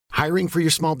Hiring for your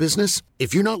small business?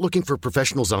 If you're not looking for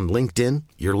professionals on LinkedIn,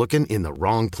 you're looking in the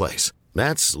wrong place.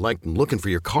 That's like looking for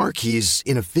your car keys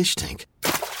in a fish tank.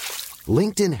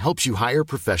 LinkedIn helps you hire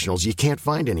professionals you can't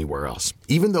find anywhere else,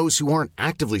 even those who aren't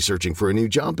actively searching for a new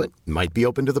job but might be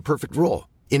open to the perfect role.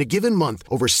 In a given month,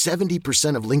 over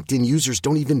 70% of LinkedIn users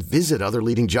don't even visit other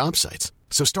leading job sites.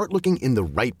 So start looking in the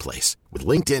right place. With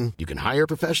LinkedIn, you can hire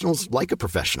professionals like a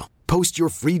professional. Post your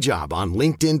free job on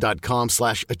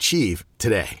linkedin.com/achieve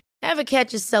today. Ever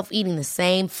catch yourself eating the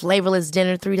same flavorless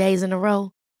dinner 3 days in a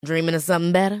row? Dreaming of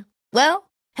something better?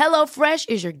 Well, HelloFresh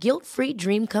is your guilt-free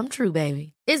dream come true,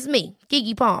 baby. It's me,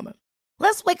 Keke Palmer.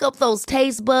 Let's wake up those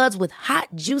taste buds with hot,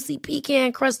 juicy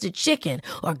pecan-crusted chicken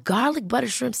or garlic butter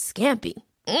shrimp scampi.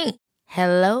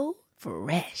 Hello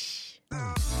Fresh.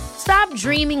 Stop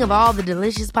dreaming of all the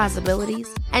delicious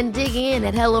possibilities and dig in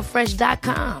at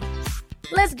HelloFresh.com.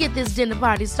 Let's get this dinner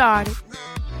party started.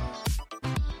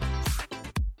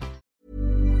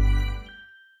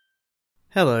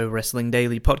 Hello, Wrestling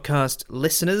Daily Podcast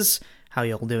listeners. How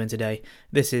y'all doing today?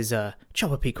 This is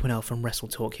Chopper P. Quinnell from Wrestle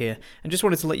Talk here, and just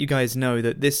wanted to let you guys know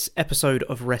that this episode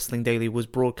of Wrestling Daily was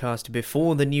broadcast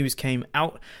before the news came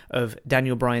out of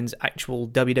Daniel Bryan's actual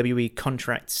WWE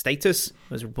contract status. It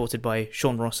was reported by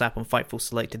Sean Ross Sapp on Fightful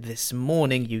Select this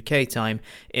morning, UK time,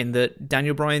 in that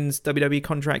Daniel Bryan's WWE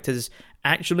contract has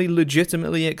actually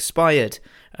legitimately expired.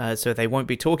 So they won't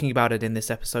be talking about it in this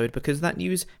episode because that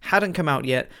news hadn't come out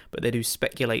yet, but they do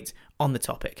speculate on the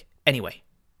topic. Anyway,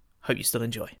 hope you still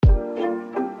enjoy.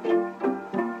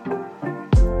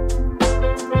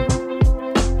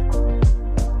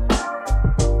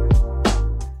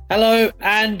 Hello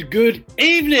and good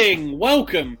evening.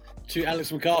 Welcome to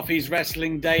Alex McCarthy's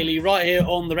Wrestling Daily, right here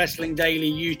on the Wrestling Daily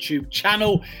YouTube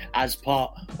channel as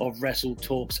part of Wrestle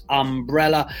Talk's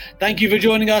umbrella. Thank you for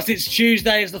joining us. It's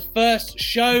Tuesday. It's the first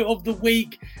show of the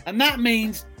week, and that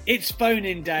means it's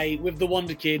phone-in day with the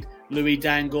Wonder Kid, Louis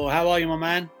Dangoor. How are you, my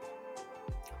man?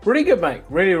 Really good, mate.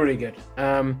 Really, really good.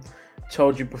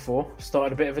 Told you before,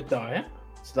 started a bit of a diet,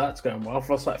 so that's going well. I've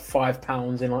lost like 5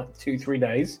 pounds in like 2-3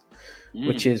 days,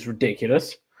 which is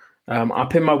ridiculous.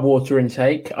 Up in my water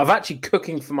intake. I've actually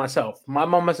cooking for myself. My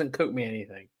mum hasn't cooked me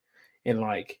anything in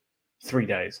like 3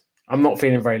 days. I'm not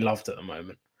feeling very loved at the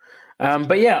moment.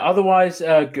 But yeah, otherwise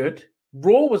good.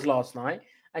 Raw was last night,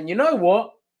 and you know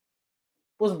what?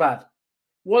 Wasn't bad.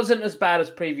 Wasn't as bad as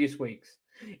previous weeks.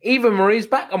 Eva Marie's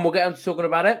back, and we'll get on to talking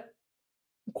about it.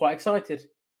 I'm quite excited.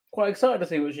 Quite excited to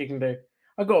see what she can do.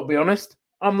 I've got to be honest.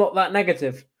 I'm not that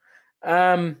negative.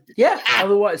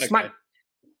 Otherwise, okay.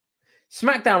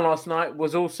 SmackDown last night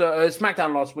was also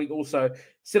SmackDown last week also.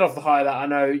 Still off the high that I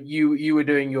know you were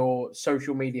doing your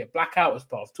social media blackout as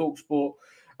part of TalkSport.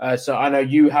 So I know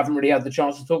you haven't really had the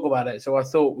chance to talk about it. So I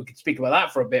thought we could speak about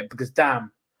that for a bit because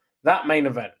damn, that main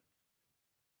event.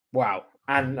 Wow.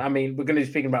 And I mean, we're going to be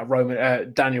speaking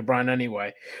about Daniel Bryan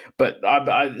anyway, but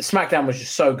SmackDown was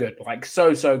just so good, like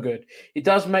so good. It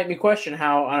does make me question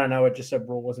how, I don't know, I just said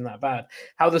Raw wasn't that bad,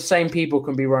 how the same people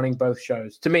can be running both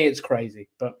shows. To me, it's crazy,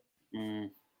 but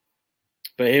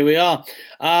here we are.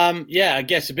 I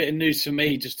guess a bit of news for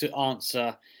me just to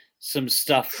answer some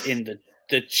stuff in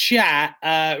the chat.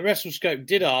 WrestleScope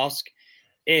did ask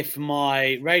if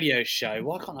my radio show,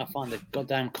 why can't I find the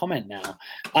goddamn comment now,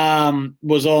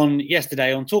 was on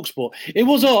yesterday on TalkSport. It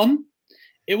was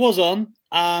on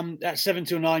at 7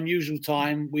 till 9 usual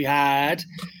time. We had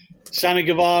Sammy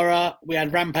Guevara, we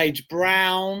had Rampage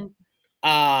Brown,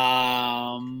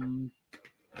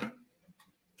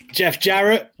 Jeff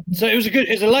Jarrett. So it was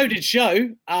a loaded show.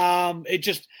 It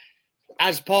just,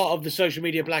 as part of the social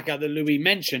media blackout that Louis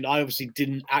mentioned, I obviously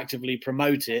didn't actively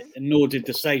promote it, and nor did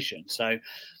the station. So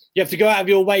you have to go out of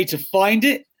your way to find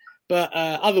it. But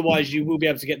otherwise, you will be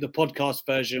able to get the podcast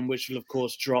version, which will, of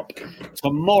course, drop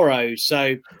tomorrow.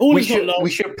 So we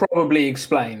should probably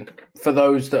explain for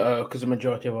those that are, because the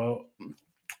majority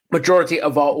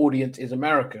of our audience is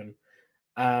American.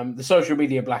 The social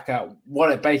media blackout, what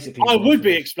it basically I would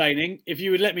be explaining if you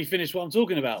would let me finish what I'm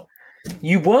talking about.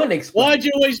 You weren't explaining. Why do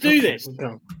you always do this?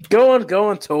 Go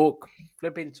on, talk.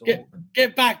 Flipping talk.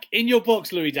 Get back in your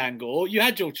box, Louis Dangoor. You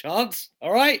had your chance,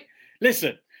 all right?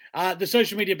 Listen, the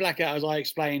social media blackout, as I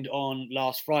explained on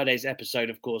last Friday's episode,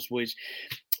 of course, was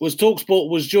TalkSport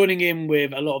was joining in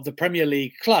with a lot of the Premier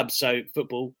League clubs, so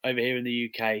football over here in the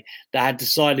UK, that had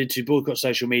decided to boycott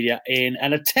social media in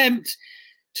an attempt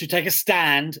to take a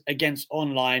stand against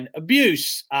online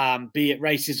abuse, be it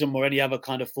racism or any other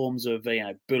kind of forms of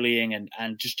bullying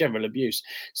and just general abuse.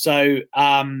 So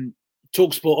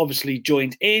TalkSport obviously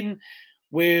joined in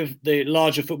with the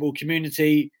larger football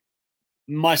community,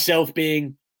 myself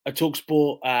being a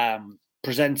TalkSport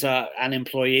presenter and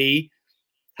employee.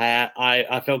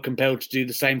 I felt compelled to do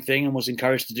the same thing and was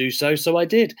encouraged to do so. So I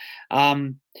did.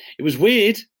 It was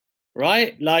weird,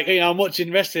 right? Like, I'm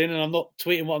watching wrestling and I'm not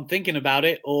tweeting what I'm thinking about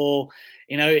it. Or,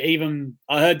 even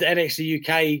I heard the NXT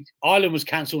UK Ireland was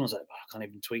cancelled. And I was like, I can't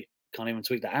even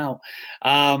tweet that out.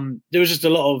 There was just a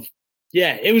lot of,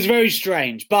 it was very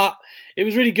strange, but it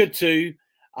was really good too,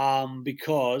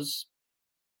 because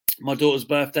my daughter's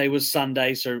birthday was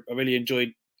Sunday. So I really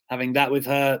enjoyed having that with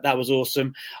her. That was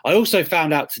awesome. I also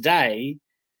found out today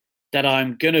that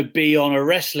I'm going to be on a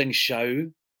wrestling show.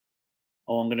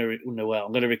 I'm going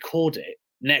to record it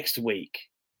next week.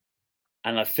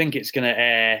 And I think it's going to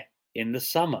air in the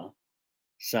summer.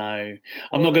 So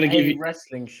I'm not going to give you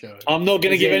wrestling show. I'm not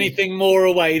going to give anything more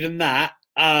away than that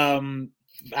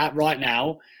right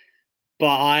now.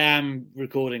 But I am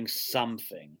recording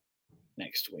something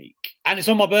next week, and it's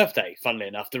on my birthday. Funnily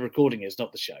enough, the recording is,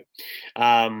 not the show.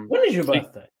 When is your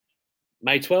birthday?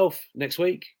 May 12th, next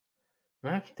week.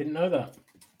 I didn't know that.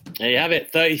 There you have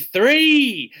it.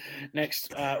 33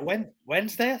 next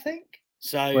Wednesday, I think.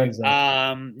 So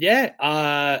Wednesday.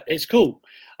 It's cool.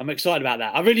 I'm excited about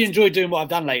that. I really enjoyed doing what I've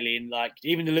done lately, and like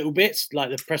even the little bits, like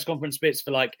the press conference bits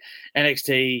for like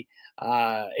NXT.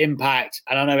 Impact,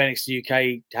 and I know NXT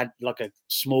UK had like a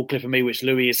small clip of me which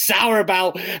Louis is sour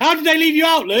about. How did they leave you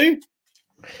out, Lou?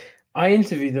 I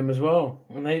interviewed them as well,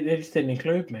 and they just didn't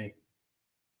include me.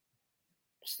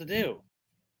 What's the deal?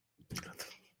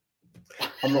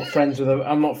 I'm not friends with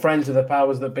the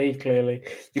powers that be. Clearly,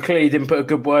 you clearly didn't put a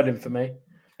good word in for me.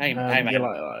 Hey, mate. You're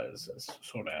like, let's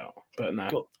sort it out. But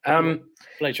no,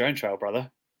 play your own trail, brother.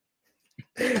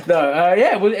 No,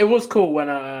 it was cool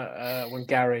when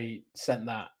Gary sent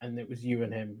that, and it was you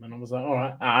and him, and I was like, all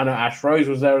right. I know Ash Rose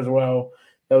was there as well.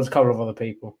 There was a couple of other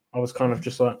people. I was kind of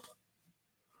just like,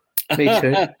 me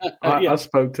too. I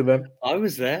spoke to them. I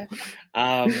was there.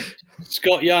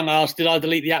 Scott Young asked, did I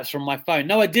delete the apps from my phone?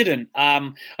 No, I didn't.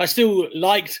 I still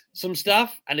liked some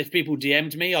stuff, and if people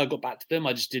DM'd me, I got back to them.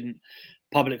 I just didn't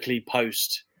publicly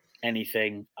post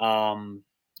anything.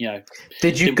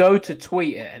 Did you go to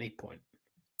tweet at any point?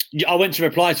 I went to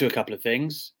reply to a couple of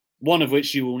things, one of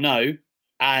which you will know,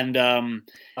 and then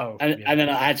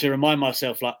I had to remind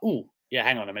myself, like, oh, yeah,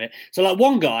 hang on a minute. So, like,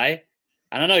 one guy,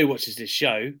 and I know he watches this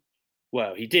show.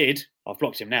 Well, he did. I've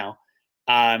blocked him now.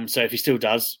 So if he still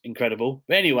does, incredible.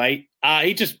 But anyway,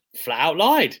 he just flat out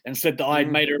lied and said that I'd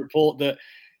made a report that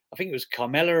I think it was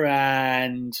Carmella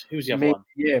and who was the other one?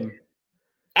 Him.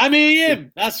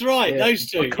 That's right. Yeah. Those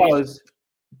two.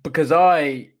 Because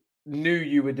I knew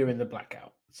you were doing the blackout.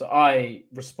 So I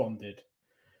responded,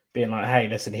 being like, hey,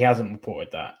 listen, he hasn't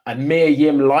reported that. And Mia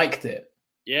Yim liked it.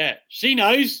 Yeah, she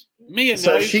knows. Mia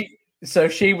knows. So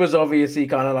she was obviously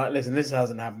kind of like, listen, this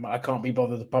hasn't happened. I can't be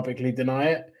bothered to publicly deny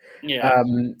it. Yeah.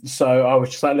 So I was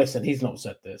just like, listen, he's not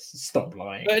said this. Stop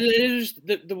lying. But it was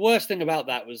the worst thing about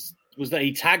that was that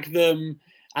he tagged them.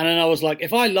 And then I was like,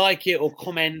 if I like it or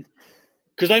comment,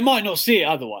 because they might not see it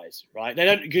otherwise, right? They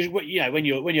don't, because when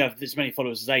you have as many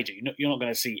followers as they do, you're not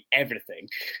going to see everything.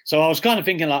 So I was kind of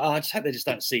thinking like, I just hope they just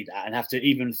don't see that and have to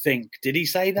even think, did he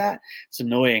say that? It's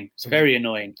annoying. It's very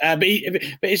annoying. But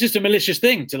it's just a malicious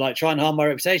thing to like try and harm my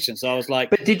reputation. So I was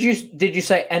like, but did you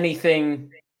say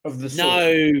anything of the sort?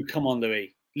 No, come on,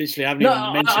 Louis. Literally, I haven't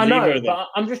even mentioned either of them. But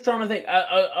I'm just trying to think.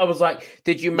 I was like,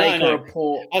 did you make a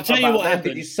report? I'll tell you what happened.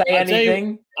 Did you say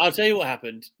anything? I'll tell you what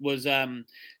happened was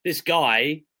this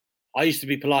guy, I used to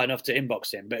be polite enough to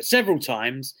inbox him, but several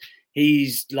times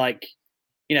he's like,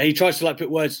 he tries to like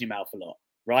put words in your mouth a lot,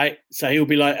 right? So he'll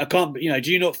be like, I can't,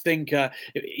 do you not think,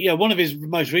 one of his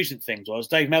most recent things was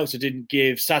Dave Meltzer didn't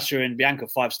give Sasha and Bianca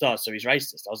 5 stars, so he's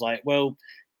racist. I was like, well,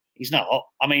 he's not.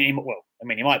 I mean,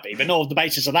 he might be, but not on the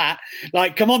basis of that.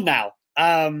 Like, come on now.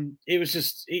 It was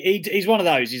just, he's one of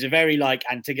those. He's a very like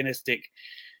antagonistic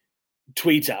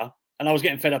tweeter, and I was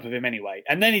getting fed up of him anyway.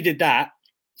 And then he did that.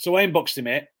 So I inboxed him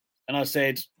it, and I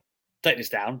said, take this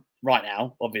down right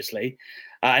now, obviously.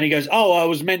 And he goes, oh, I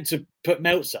was meant to put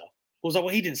Meltzer. I was like,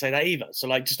 well, he didn't say that either. So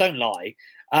like, just don't lie.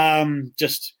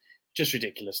 Just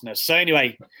ridiculousness. So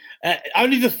anyway,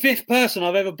 only the 5th person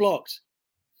I've ever blocked.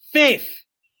 5th.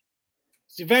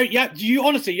 It's you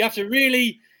honestly, you have to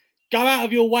really go out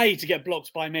of your way to get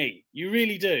blocked by me. You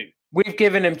really do. We've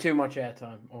given him too much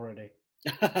airtime already.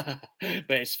 But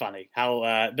it's funny how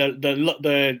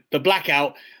the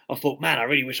blackout. I thought, man, I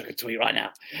really wish I could tweet right now.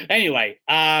 Anyway,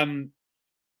 I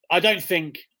don't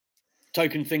think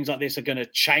token things like this are going to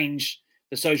change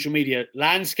the social media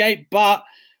landscape, but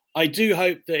I do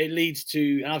hope that it leads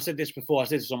to, and I've said this before, I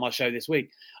said this on my show this week,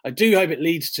 I do hope it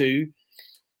leads to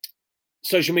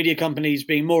social media companies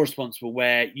being more responsible,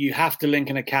 where you have to link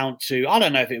an account to, I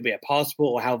don't know if it would be a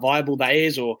passport or how viable that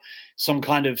is, or some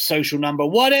kind of social number,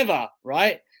 whatever,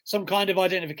 right? Some kind of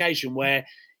identification where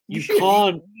you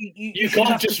can't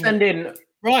just send in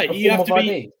right. You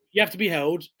have to be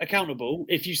held accountable.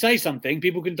 If you say something,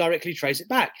 people can directly trace it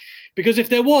back. Because if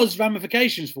there was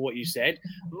ramifications for what you said,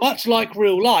 much like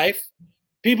real life,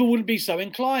 people wouldn't be so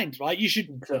inclined, right? You should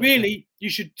you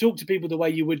should talk to people the way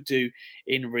you would do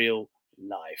in real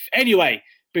life. Anyway,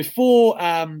 before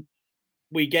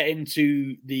we get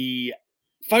into the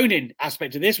phone-in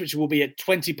aspect of this, which will be at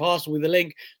 20 past with a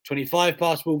link, 25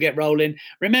 past we'll get rolling.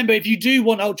 Remember, if you do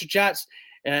want Ultra Chats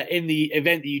in the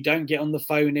event that you don't get on the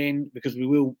phone-in, because we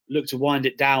will look to wind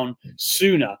it down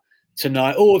sooner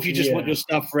tonight, or if you just want your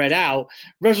stuff read out,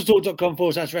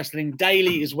 WrestleTalk.com/wrestling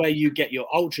daily is where you get your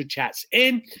Ultra Chats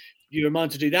in. You're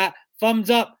reminded to do that. Thumbs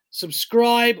up,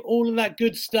 subscribe, all of that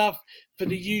good stuff for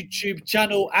the YouTube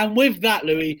channel. And with that,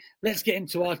 Louis, let's get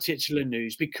into our titular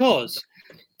news, because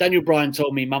Daniel Bryan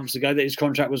told me months ago that his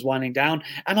contract was winding down.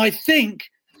 And I think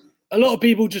a lot of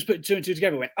people just put two and two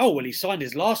together and went, oh, well, he signed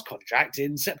his last contract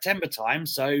in September time,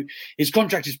 so his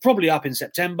contract is probably up in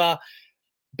September,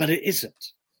 but it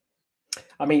isn't.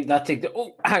 I mean,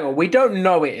 hang on. We don't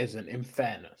know it isn't, in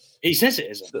fairness. He says it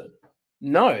isn't.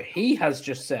 No, he has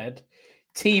just said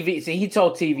TV. So he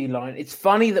told TV Line, it's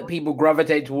funny that people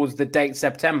gravitate towards the date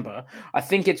September. I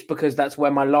think it's because that's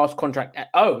where my last contract.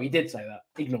 Oh, he did say that.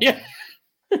 Ignore me.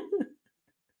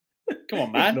 Come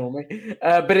on, man. Ignore me.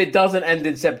 But it doesn't end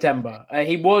in September.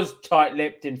 He was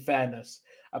tight-lipped, in fairness,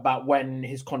 about when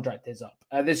his contract is up.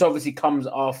 This obviously comes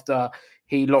after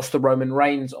he lost to Roman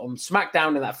Reigns on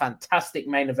SmackDown in that fantastic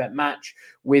main event match,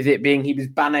 with it being he was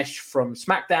banished from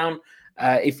SmackDown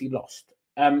if he lost.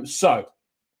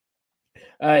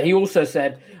 He also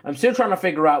said, I'm still trying to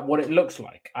figure out what it looks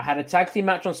like. I had a tag team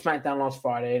match on SmackDown last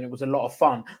Friday and it was a lot of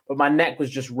fun, but my neck was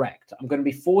just wrecked. I'm going to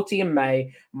be 40 in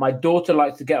May. My daughter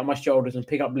likes to get on my shoulders and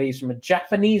pick up leaves from a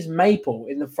Japanese maple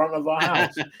in the front of our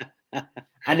house.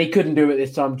 And he couldn't do it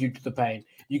this time due to the pain.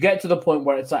 You get to the point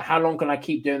where it's like, how long can I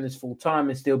keep doing this full time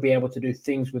and still be able to do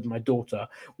things with my daughter?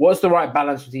 What's the right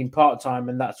balance between part-time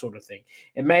and that sort of thing?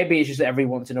 And maybe it's just every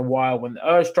once in a while when the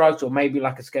urge strikes, or maybe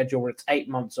like a schedule where it's 8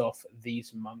 months off,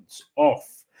 these months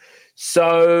off.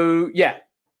 So, yeah,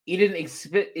 he didn't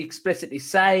explicitly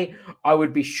say. I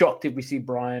would be shocked if we see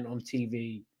Bryan on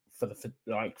TV for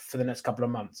the next couple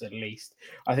of months at least.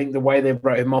 I think the way they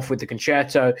wrote him off with the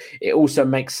concerto, it also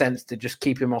makes sense to just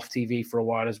keep him off TV for a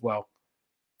while as well.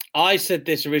 I said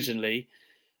this originally.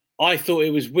 I thought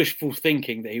it was wishful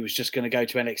thinking that he was just going to go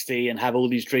to NXT and have all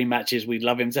these dream matches we'd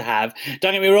love him to have.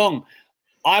 Don't get me wrong.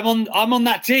 I'm on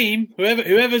that team.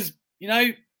 Whoever's,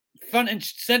 front and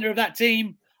center of that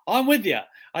team, I'm with you.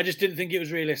 I just didn't think it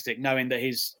was realistic, knowing that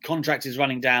his contract is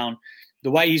running down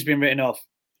the way he's been written off.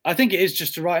 I think it is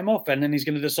just to write him off, and then he's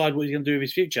going to decide what he's going to do with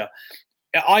his future.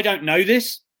 I don't know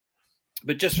this,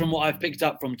 but just from what I've picked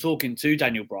up from talking to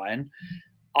Daniel Bryan,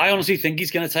 I honestly think he's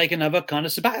going to take another kind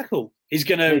of sabbatical. He's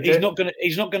not going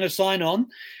to sign on.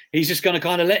 He's just going to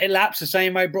kind of let it lapse the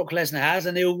same way Brock Lesnar has,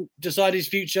 and he'll decide his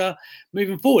future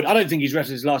moving forward. I don't think he's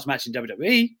wrestled his last match in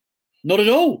WWE. Not at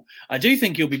all. I do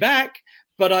think he'll be back,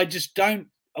 but I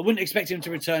wouldn't expect him to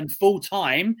return full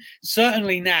time.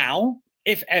 Certainly now,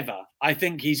 if ever. I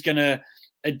think he's going to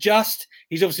adjust.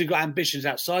 He's obviously got ambitions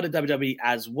outside of WWE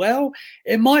as well.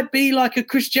 It might be like a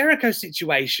Chris Jericho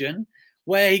situation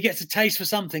where he gets a taste for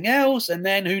something else, and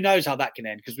then who knows how that can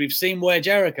end, because we've seen where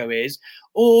Jericho is,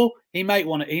 or he may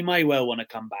well want to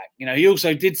come back. He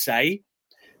also did say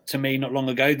to me not long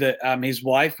ago that his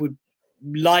wife would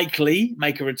likely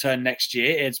make a return next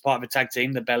year. It's part of a tag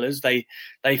team, the Bellas.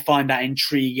 They find that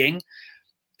intriguing.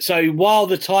 So while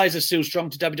the ties are still strong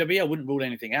to WWE, I wouldn't rule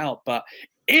anything out. But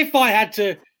if I had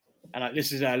to, and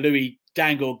this is a Louis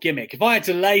Dangoor gimmick, if I had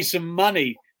to lay some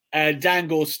money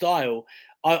Dangoor style,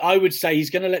 I would say he's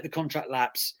going to let the contract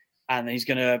lapse, and he's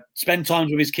going to spend time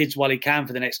with his kids while he can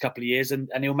for the next couple of years, and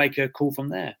he'll make a call from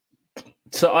there.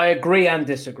 So I agree and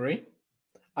disagree.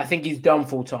 I think he's done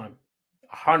full time.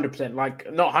 100%,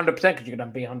 not 100% because you're going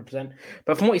to be 100%.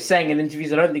 But from what he's saying in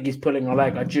interviews, I don't think he's pulling a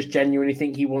leg. I just genuinely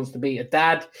think he wants to be a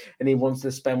dad and he wants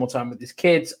to spend more time with his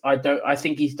kids. I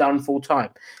think he's done full time.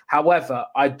 However,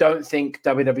 I don't think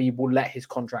WWE will let his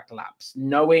contract lapse.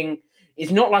 Knowing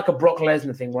it's not like a Brock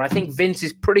Lesnar thing where I think Vince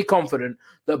is pretty confident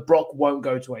that Brock won't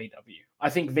go to AEW. I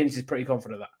think Vince is pretty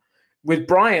confident of that. With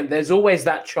Bryan, there's always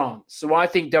that chance. So I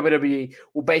think WWE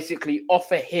will basically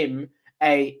offer him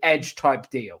a Edge type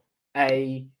deal.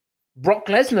 A Brock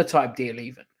Lesnar type deal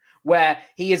even, where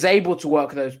he is able to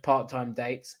work those part-time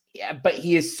dates, but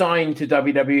he is signed to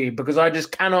WWE, because I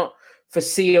just cannot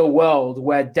foresee a world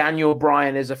where Daniel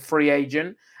Bryan is a free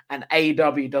agent and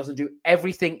AEW doesn't do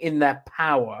everything in their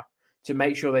power to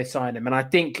make sure they sign him. And I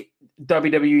think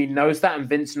WWE knows that and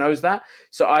Vince knows that.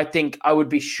 So I think I would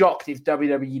be shocked if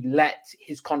WWE let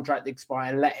his contract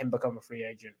expire and let him become a free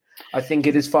agent. I think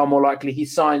it is far more likely he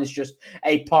signs just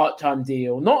a part-time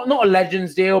deal, not a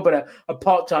Legends deal, but a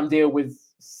part-time deal with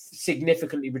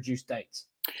significantly reduced dates.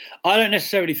 I don't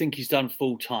necessarily think he's done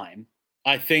full-time.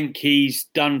 I think he's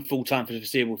done full-time for the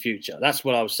foreseeable future. That's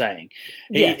what I was saying.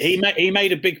 He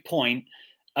made a big point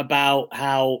about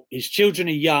how his children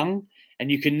are young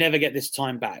and you can never get this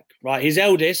time back, right? His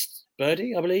eldest,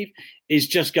 Birdie, I believe, is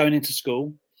just going into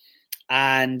school.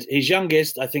 And his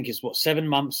youngest, I think, is 7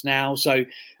 months now. So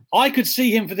I could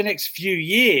see him for the next few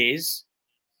years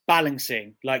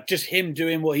balancing, like just him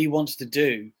doing what he wants to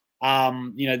do.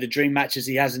 The dream matches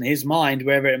he has in his mind,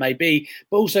 wherever it may be,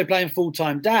 but also playing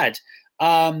full-time dad.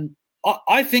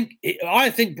 I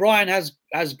think Bryan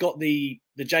has got the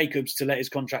Jacobs to let his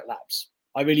contract lapse.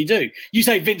 I really do. You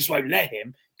say Vince won't let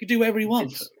him. He can do whatever he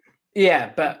wants.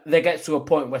 Yeah, but there gets to a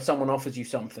point where someone offers you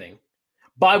something.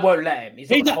 But I won't let him. He's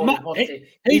not going to hold him hostage.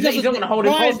 He's not going to hold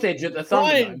him hostage at the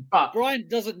Thunderdome. But Bryan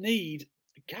doesn't need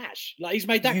cash. Like, he's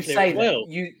made that clear say as well.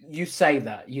 You say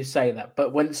that.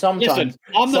 But when sometimes Listen,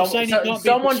 I'm not saying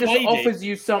someone just offers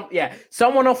you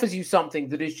someone offers you something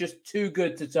that is just too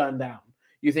good to turn down.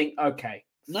 You think, okay,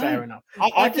 fair enough.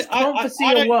 I just can't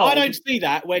foresee a world. I don't see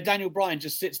that where Daniel Bryan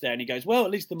just sits there and he goes, well,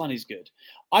 at least the money's good.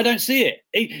 I don't see it.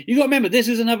 You got to remember, this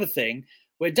is another thing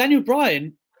where Daniel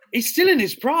Bryan is still in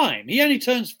his prime. He only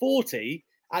turns 40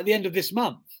 at the end of this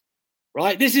month,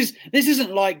 right? This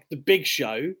isn't like the Big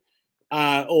Show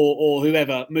or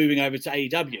whoever moving over to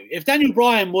AEW. If Daniel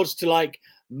Bryan was to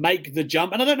make the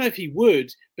jump, and I don't know if he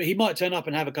would, but he might turn up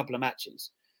and have a couple of matches.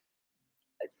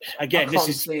 Again,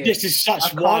 this is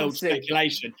such wild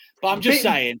speculation, but I'm just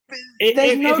saying, if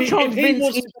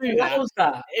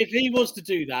he was to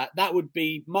do that, that would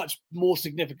be much more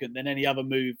significant than any other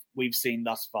move we've seen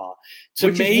thus far.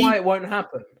 Which is why it won't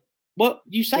happen. Well,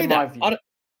 you say that.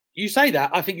 You say that.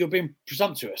 I think you're being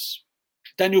presumptuous.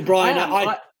 Daniel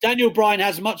Bryan. Daniel Bryan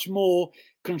has much more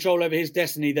control over his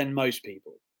destiny than most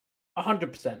people.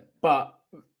 100%, but.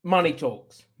 Money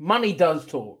talks. Money does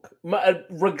talk.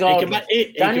 Regardless,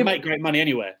 he can make great money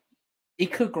anywhere. He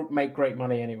could make great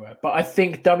money anywhere, but I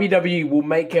think WWE will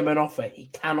make him an offer he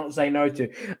cannot say no to.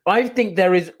 I think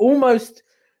there is almost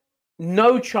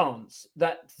no chance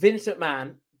that Vince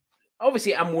McMahon,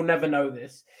 obviously, and we'll never know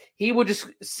this, he will just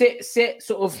sit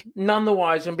sort of none the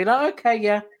wiser and be like, okay,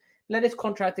 yeah, let his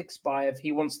contract expire if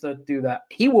he wants to do that.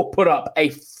 He will put up a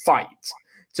fight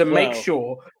to make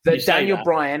sure that Daniel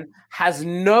Bryan has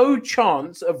no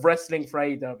chance of wrestling for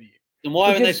AEW. Then why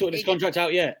haven't they sorted his contract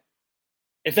out yet?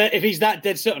 If he's that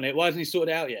dead set on it, why hasn't he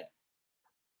sorted it out yet?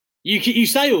 You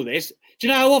say all this. Do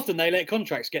you know how often they let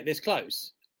contracts get this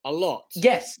close? A lot.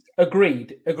 Yes,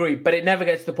 agreed. But it never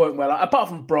gets to the point where, apart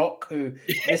from Brock, who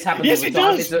this happens yes, all the it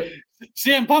time. Does.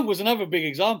 CM Punk was another big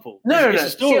example.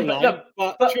 It's a storyline,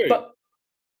 but true.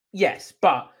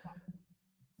 But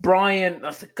Bryan,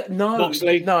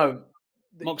 Moxley.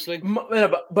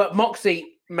 But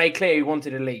Moxley made clear he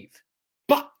wanted to leave.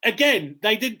 But again,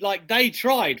 they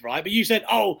tried, right? But you said,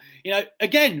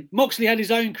 again, Moxley had his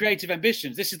own creative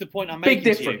ambitions. This is the point I'm making.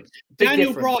 Big difference.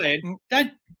 Daniel Bryan,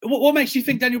 what makes you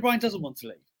think Daniel Bryan doesn't want to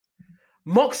leave?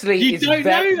 Moxley you is don't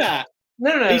know that.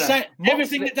 No.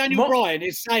 Everything that Daniel Bryan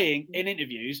is saying in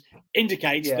interviews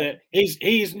indicates that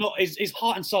his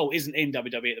heart and soul isn't in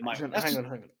WWE at the moment. Hang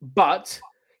on. But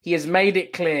he has made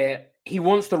it clear he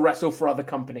wants to wrestle for other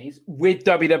companies with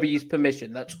WWE's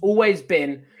permission. That's always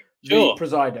been the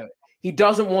presider. He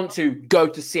doesn't want to go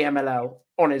to CMLL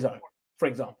on his own, for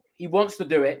example. He wants to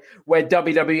do it where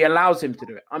WWE allows him to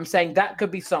do it. I'm saying that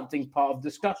could be something part of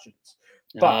discussions.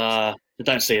 But I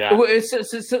don't see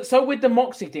that. So with the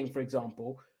Moxley thing, for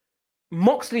example,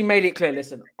 Moxley made it clear,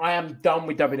 listen, I am done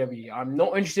with WWE. I'm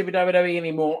not interested with WWE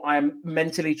anymore. I am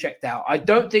mentally checked out. I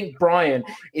don't think Bryan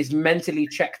is mentally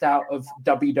checked out of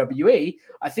WWE.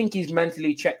 I think he's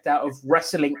mentally checked out of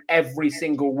wrestling every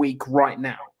single week right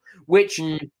now, which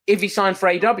if he signed for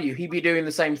AEW, he'd be doing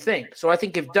the same thing. So I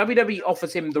think if WWE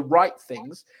offers him the right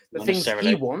things, the things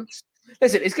he wants,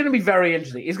 listen, it's going to be very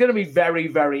interesting. It's going to be very,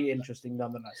 very interesting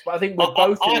nonetheless. But I think we're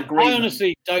both in agreement. I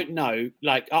honestly don't know.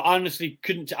 I honestly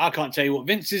I can't tell you what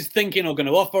Vince is thinking or going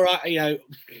to offer,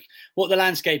 what the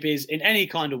landscape is in any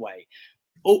kind of way.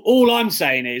 All I'm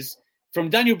saying is, from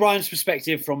Daniel Bryan's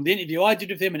perspective, from the interview I did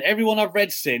with him and everyone I've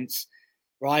read since,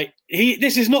 right,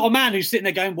 this is not a man who's sitting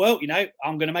there going, well,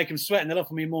 I'm going to make him sweat and they'll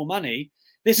offer me more money.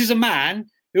 This is a man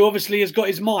who obviously has got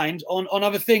his mind on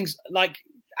other things, like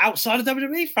outside of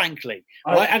WWE, frankly.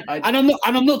 Right? And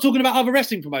I'm not talking about other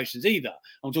wrestling promotions either.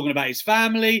 I'm talking about his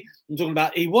family. I'm talking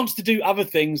about he wants to do other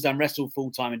things than wrestle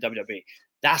full time in WWE.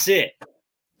 That's it.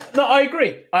 No, I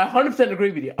agree. I 100% agree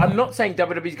with you. I'm not saying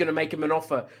WWE's going to make him an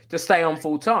offer to stay on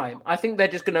full time. I think they're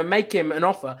just going to make him an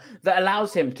offer that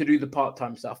allows him to do the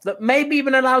part-time stuff, that maybe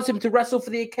even allows him to wrestle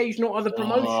for the occasional other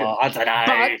promotion. I don't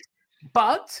know.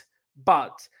 But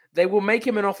they will make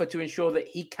him an offer to ensure that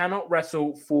he cannot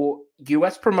wrestle for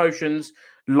US promotions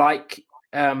like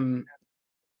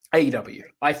AEW.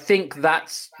 I think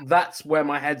that's where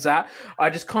my head's at. I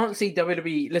just can't see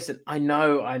WWE. Listen, I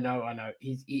know.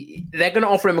 They're going to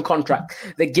offer him a contract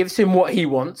that gives him what he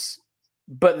wants,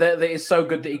 but that is so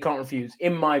good that he can't refuse,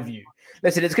 in my view.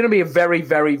 Listen, it's going to be a very,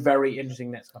 very, very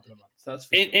interesting next couple of months. That's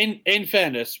in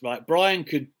fairness, right? Brian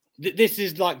could. This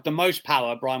is like the most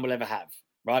power Brian will ever have,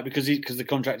 right? Because the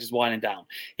contract is winding down.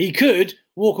 He could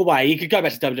walk away. He could go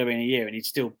back to WWE in a year, and he'd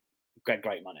still get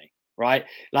great money. Right?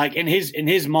 Like in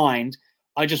his mind,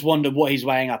 I just wonder what he's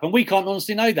weighing up. And we can't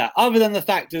honestly know that, other than the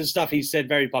fact of the stuff he's said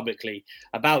very publicly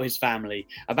about his family,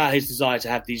 about his desire to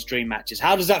have these dream matches.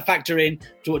 How does that factor in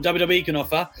to what WWE can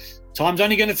offer? Time's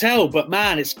only going to tell. But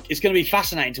man, it's going to be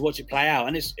fascinating to watch it play out.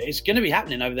 And it's going to be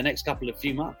happening over the next couple of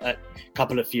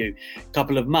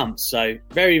months. So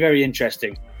very, very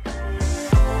interesting.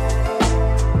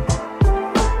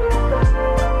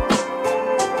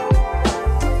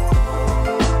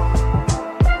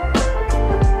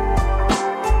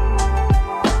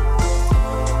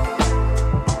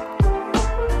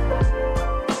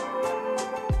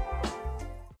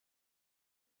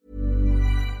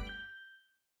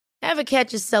 Ever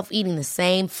catch yourself eating the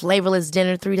same flavorless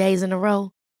dinner 3 days in a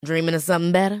row? Dreaming of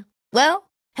something better? Well,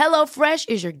 HelloFresh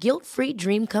is your guilt-free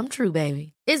dream come true,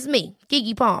 baby. It's me,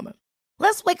 Keke Palmer.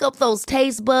 Let's wake up those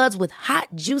taste buds with hot,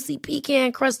 juicy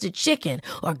pecan-crusted chicken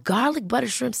or garlic butter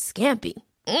shrimp scampi.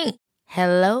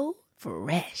 Hello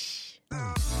Fresh.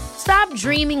 Stop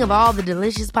dreaming of all the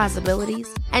delicious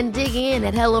possibilities and dig in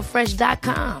at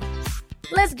HelloFresh.com.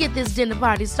 Let's get this dinner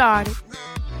party started.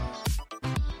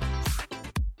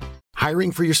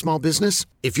 Hiring for your small business?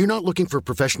 If you're not looking for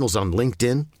professionals on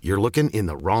LinkedIn, you're looking in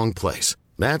the wrong place.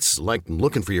 That's like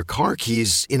looking for your car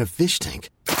keys in a fish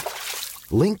tank.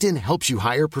 LinkedIn helps you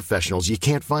hire professionals you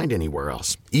can't find anywhere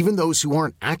else, even those who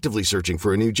aren't actively searching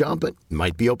for a new job but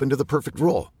might be open to the perfect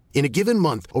role. In a given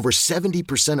month, over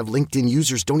 70% of LinkedIn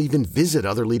users don't even visit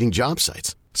other leading job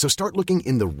sites. So start looking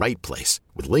in the right place.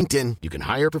 With LinkedIn, you can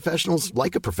hire professionals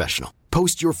like a professional.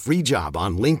 Post your free job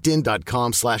on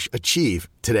linkedin.com/achieve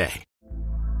today.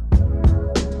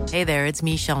 Hey there, it's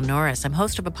Michelle Norris. I'm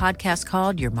host of a podcast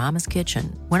called Your Mama's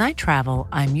Kitchen. When I travel,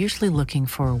 I'm usually looking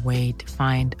for a way to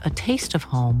find a taste of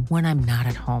home when I'm not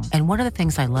at home. And one of the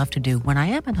things I love to do when I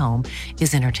am at home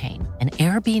is entertain. And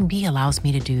Airbnb allows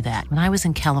me to do that. When I was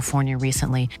in California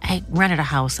recently, I rented a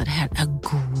house that had a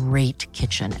great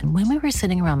kitchen. And when we were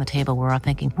sitting around the table, we were all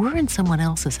thinking, we're in someone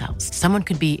else's house. Someone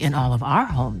could be in all of our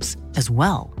homes as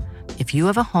well. If you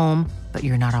have a home, but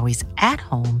you're not always at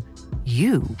home,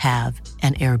 you have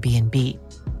an Airbnb.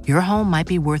 Your home might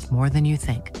be worth more than you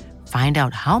think. Find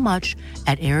out how much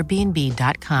at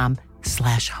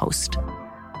airbnb.com/host.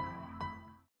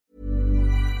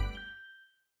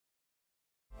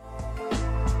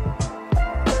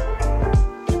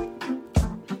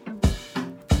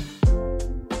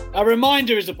 A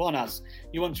reminder is upon us.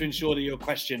 You want to ensure that your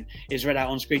question is read out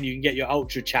on screen. You can get your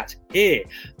Ultra Chat here.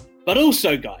 But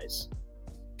also, guys,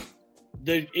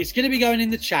 it's going to be going in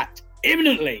the chat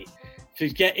imminently to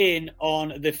get in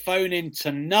on the phone in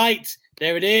tonight.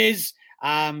 There it is.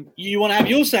 You want to have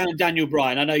your say on Daniel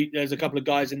Bryan? I know there's a couple of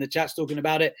guys in the chat talking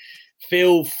about it.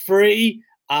 Feel free.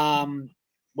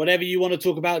 Whatever you want to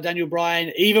talk about, Daniel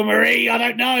Bryan, Eva Marie, I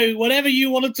don't know. Whatever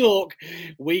you want to talk,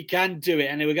 we can do it.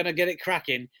 And we're going to get it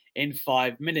cracking in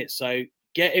 5 minutes. So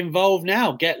get involved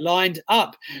now. Get lined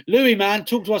up. Louis, man,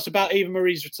 talk to us about Eva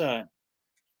Marie's return.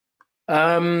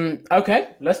 Okay,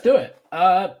 let's do it.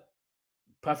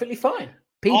 Perfectly fine.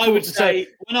 I would say,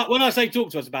 when I say talk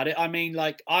to us about it, I mean,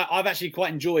 like, I've actually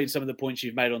quite enjoyed some of the points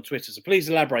you've made on Twitter. So please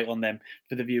elaborate on them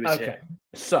for the viewers here.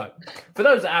 So for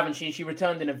those that haven't seen, she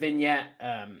returned in a vignette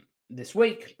this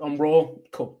week on Raw.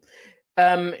 Cool.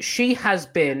 She has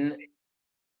been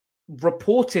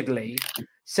reportedly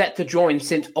set to join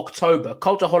since October.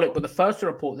 Cultaholic were the first to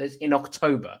report this in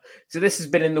October. So this has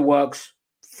been in the works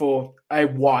for a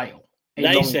while.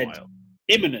 They said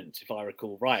imminent, if I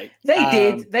recall, right?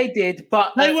 They did,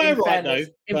 but they were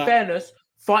in fairness,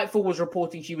 Fightful was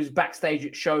reporting she was backstage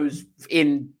at shows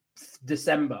in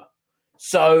December.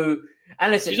 So,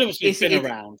 and listen, she's obviously been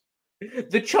around.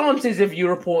 The chances of you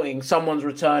reporting someone's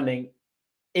returning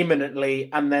imminently,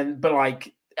 but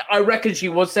like I reckon she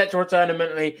was set to return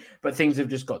imminently, but things have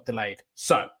just got delayed.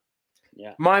 So,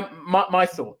 yeah, my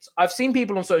thoughts. I've seen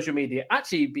people on social media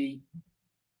actually be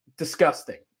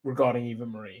disgusting regarding Eva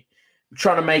Marie,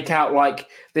 trying to make out like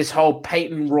this whole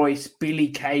Peyton Royce, Billie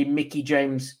Kay, Mickie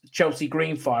James, Chelsea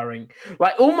Green firing,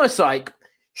 like almost like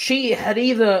she had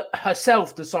either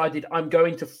herself decided I'm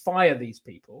going to fire these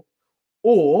people,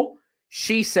 or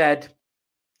she said,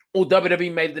 or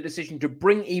WWE made the decision to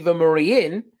bring Eva Marie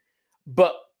in,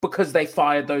 but because they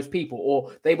fired those people,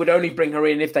 or they would only bring her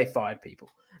in if they fired people.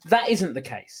 That isn't the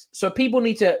case. So people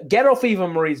need to get off Eva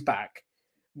Marie's back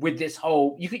with this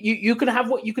whole. You can have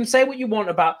what you can say what you want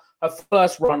about her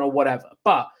first run or whatever,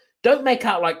 but don't make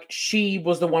out like she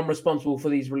was the one responsible for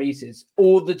these releases,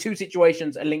 or the two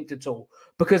situations are linked at all,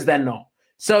 because they're not.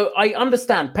 So I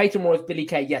understand Peyton Royce, Billie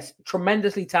Kay, yes,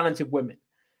 tremendously talented women,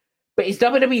 but is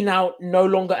WWE now no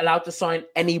longer allowed to sign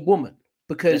any woman?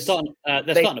 Because they're starting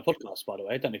a podcast, by the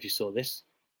way. I don't know if you saw this,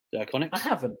 the Iconics. I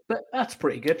haven't, but that's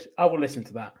pretty good. I will listen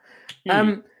to that.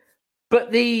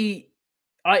 But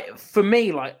for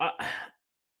me,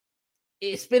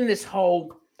 it's been this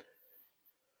whole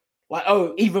like,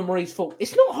 oh, Eva Marie's fault.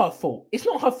 It's not her fault. It's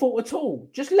not her fault at all.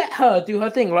 Just let her do her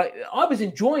thing. Like, I was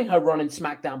enjoying her running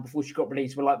SmackDown before she got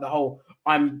released with like the whole,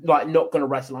 I'm like not going to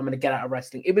wrestle. I'm going to get out of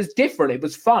wrestling. It was different. It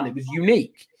was fun. It was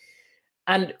unique.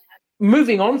 And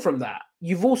moving on from that,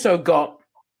 you've also got,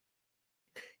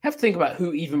 you have to think about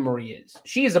who Eva Marie is.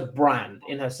 She is a brand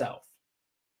in herself.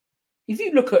 If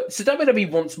you look at, so WWE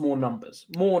wants more numbers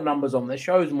on their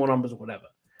shows, more numbers or whatever.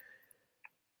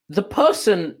 The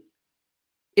person,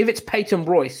 if it's Peyton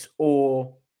Royce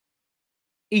or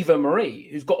Eva Marie,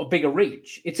 who's got a bigger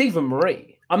reach, it's Eva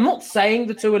Marie. I'm not saying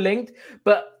the two are linked,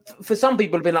 but for some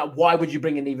people have been like, why would you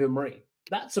bring in Eva Marie?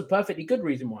 That's a perfectly good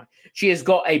reason why. She has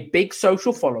got a big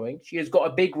social following. She has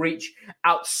got a big reach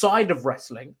outside of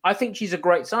wrestling. I think she's a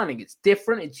great signing. It's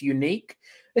different. It's unique.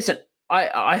 Listen,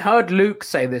 I heard Luke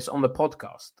say this on the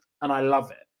podcast, and I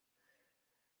love it.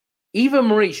 Eva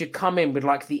Marie should come in with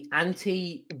like the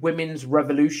anti-women's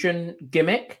revolution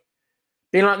gimmick.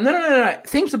 Being like, no.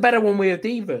 Things are better when we're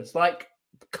divas. Like,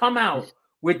 come out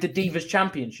with the Divas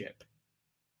Championship.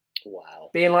 Wow.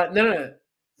 Being like, no.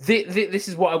 This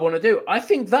is what I want to do. I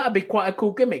think that would be quite a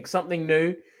cool gimmick, something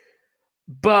new.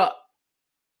 But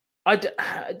I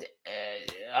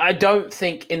don't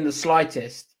think in the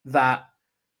slightest that...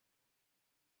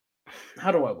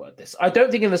 How do I word this? I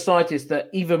don't think in the slightest that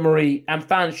Eva Marie and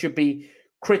fans should be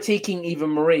critiquing Eva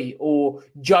Marie or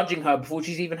judging her before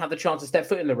she's even had the chance to step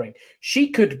foot in the ring. She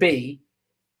could be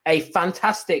a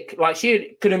fantastic, like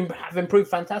she could have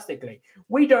improved fantastically.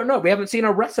 We don't know. We haven't seen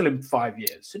her wrestle in 5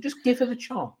 years. So just give her the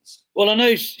chance. Well, I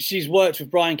know she's worked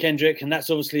with Brian Kendrick, and that's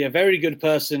obviously a very good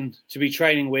person to be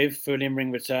training with for an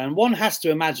in-ring return. One has to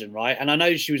imagine, right? And I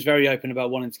know she was very open about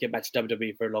wanting to get back to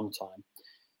WWE for a long time.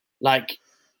 Like,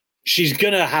 she's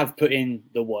going to have put in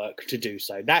the work to do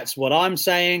so. That's what I'm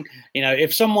saying. You know,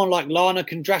 if someone like Lana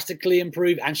can drastically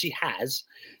improve, and she has,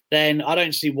 then I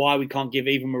don't see why we can't give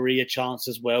Eva Marie a chance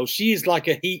as well. She is like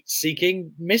a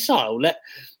heat-seeking missile. Let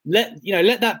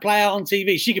that play out on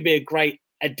TV. She could be a great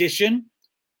addition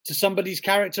to somebody's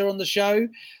character on the show.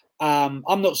 I'm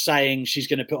not saying she's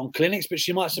going to put on clinics, but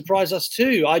she might surprise us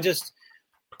too. I don't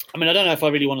know if I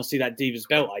really want to see that Divas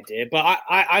belt idea, but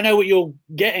I know what you're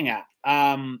getting at.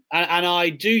 And I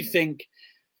do think,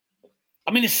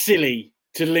 it's silly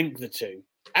to link the two.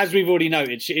 As we've already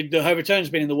noted, her return's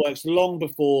been in the works long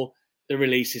before the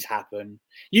releases happen.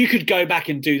 You could go back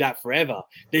and do that forever.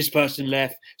 This person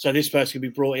left, so this person could be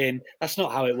brought in. That's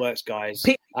not how it works, guys.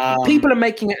 People are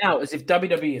making it out as if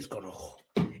WWE has gone,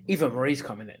 Eva Marie's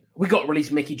coming in. We got to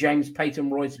release Mickie James, Peyton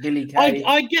Royce, Billie Kay.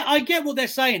 I get what they're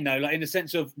saying, though, like in the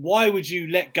sense of why would you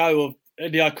let go of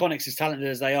the Iconics as talented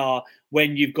as they are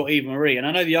when you've got Eva Marie? And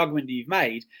I know the argument that you've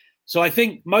made. So I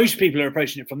think most people are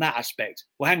approaching it from that aspect.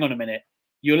 Well, hang on a minute.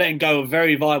 You're letting go of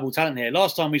very viable talent here.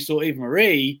 Last time we saw Eva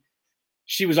Marie,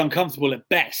 she was uncomfortable at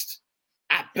best.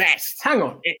 At best. Hang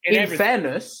on. In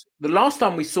fairness, the last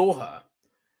time we saw her,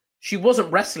 she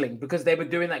wasn't wrestling because they were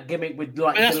doing that gimmick with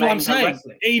like. And that's what I'm saying.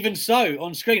 Wrestling. Even so,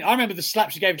 on screen, I remember the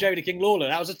slap she gave Jerry the King Lawler.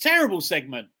 That was a terrible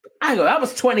segment. Hang on, that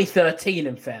was 2013.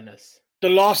 In fairness, the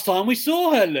last time we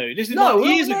saw her, Lou. This is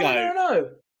years ago.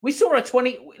 No. We saw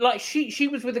her she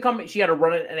was with the company. She had a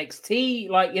run at NXT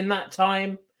like in that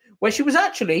time, where she was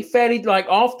actually fairly like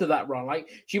after that run. Like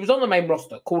she was on the main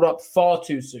roster, called up far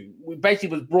too soon. We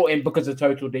basically was brought in because of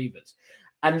Total Divas,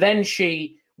 and then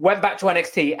she went back to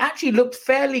NXT. Actually looked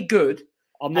fairly good.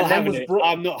 I'm not having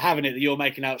it that you're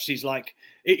making out she's like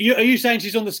Are you saying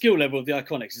she's on the skill level of the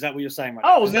Iconics? Is that what you're saying right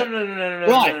Oh, now? no.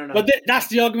 Right, No. but that's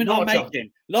the argument Not I'm a chance.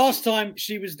 making. Last time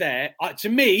she was there, to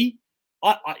me,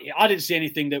 I didn't see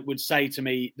anything that would say to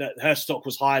me that her stock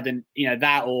was higher than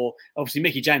that, or obviously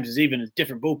Mickie James is even a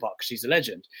different ballpark because she's a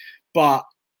legend. But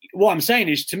what I'm saying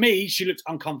is, to me, she looked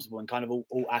uncomfortable in kind of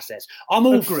all assets. I'm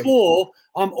all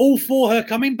for her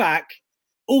coming back.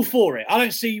 All for it. I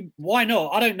don't see why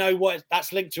not. I don't know what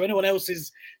that's linked to anyone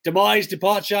else's demise,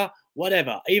 departure,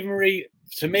 whatever. Eva Marie,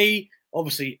 to me,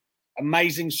 obviously,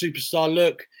 amazing superstar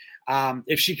look.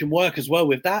 If she can work as well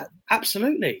with that,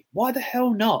 absolutely. Why the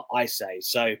hell not, I say.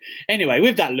 So anyway,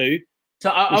 with that, Lou. So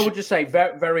I would just say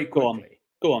very, very quickly.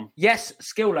 Go on. Yes,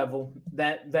 skill level,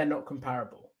 they're not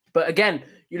comparable. But again,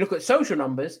 you look at social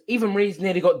numbers, Eva Marie's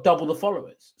nearly got double the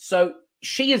followers. So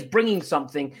she is bringing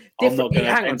something different. I'm not going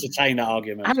to entertain that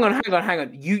argument. Hang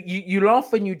on. You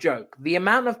laugh and you joke. The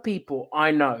amount of people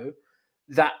I know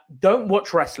that don't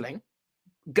watch wrestling,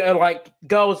 like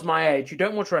girls my age who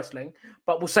don't watch wrestling,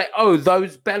 but will say, "Oh,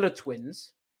 those Bella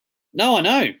twins." No, I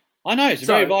know. It's a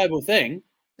very viable thing.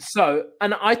 So,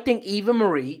 and I think Eva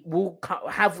Marie will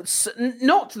have,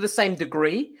 not to the same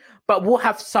degree, but will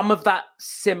have some of that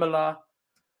similar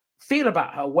feel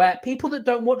about her, where people that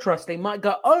don't watch wrestling might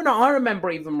go, "Oh no, I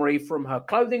remember Eva Marie from her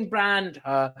clothing brand,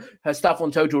 her stuff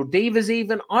on Total Divas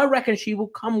even." I reckon she will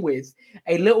come with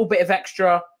a little bit of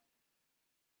extra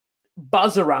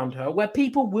buzz around her where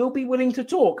people will be willing to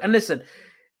talk. And listen,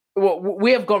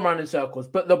 we have gone round in circles,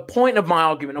 but the point of my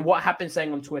argument and what I've been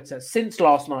saying on Twitter since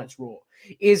last night's Raw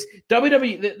is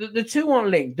WWE, the two aren't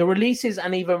linked. The releases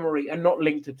and Eva Marie are not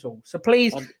linked at all. So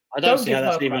please, I don't see how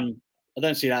that's even. I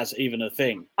don't see that as even a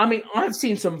thing. I mean, I've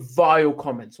seen some vile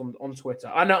comments on Twitter.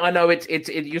 I know it's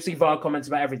you see vile comments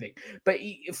about everything, but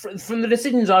from the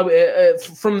decisions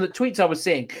from the tweets I was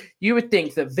seeing, you would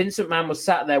think that Vince McMahon was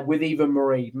sat there with Eva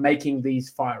Marie making these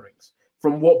firings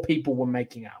from what people were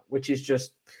making out, which is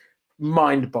just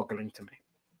mind-boggling to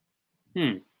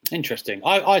me. Interesting.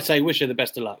 I say wish her the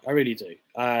best of luck. I really do.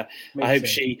 I hope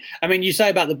she. I mean, you say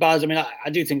about the buzz. I mean, I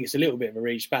do think it's a little bit of a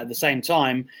reach, but at the same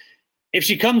time, if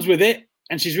she comes with it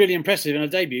and she's really impressive in her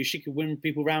debut, she could win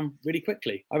people around really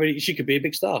quickly. She could be a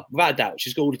big star, without a doubt.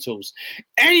 She's got all the tools.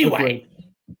 Anyway,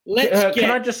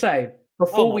 Can I just say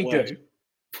before we do,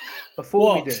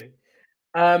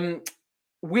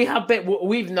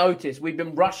 we've noticed we've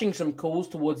been rushing some calls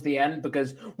towards the end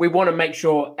because we want to make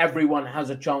sure everyone has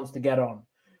a chance to get on.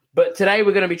 But today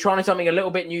we're going to be trying something a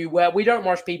little bit new where we don't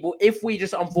rush people. If we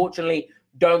just unfortunately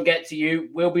don't get to you,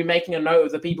 we'll be making a note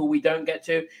of the people we don't get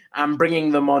to and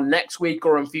bringing them on next week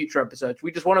or in future episodes.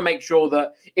 We just want to make sure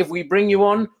that if we bring you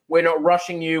on, we're not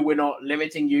rushing you, we're not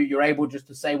limiting you. You're able just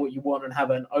to say what you want and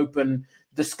have an open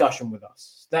discussion with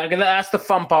us. That's the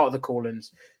fun part of the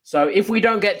call-ins. So if we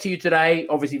don't get to you today,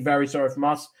 obviously very sorry from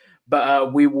us,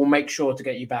 but we will make sure to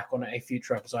get you back on a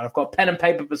future episode. I've got pen and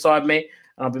paper beside me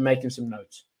and I'll be making some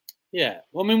notes. Yeah,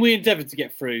 well, I mean, we endeavour to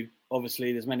get through,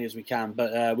 obviously, as many as we can,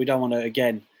 but we don't want to,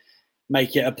 again,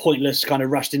 make it a pointless kind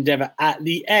of rushed endeavour at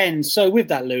the end. So with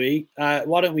that, Louis,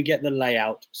 why don't we get the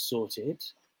layout sorted?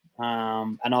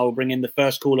 And I will bring in the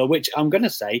first caller, which I'm going to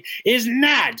say is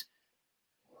Nad.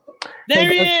 There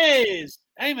he is.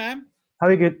 Hey, man. How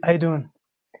are you doing?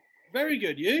 Very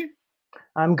good. You?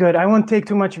 I'm good. I won't take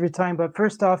too much of your time, but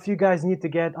first off, you guys need to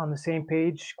get on the same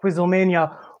page.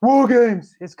 Quizzlemania War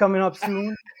Games is coming up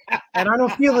soon, and I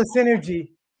don't feel the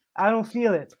synergy. I don't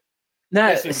feel it. No,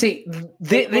 listen, see,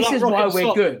 this is why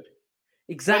we're good.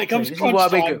 Exactly. This is why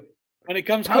we're good. When it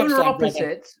comes polar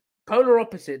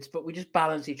opposites, but we just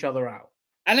balance each other out.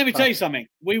 And let me tell you something.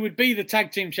 We would be the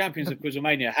tag team champions of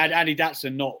Quizzlemania had Andy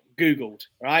Datson not Googled,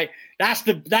 right? That's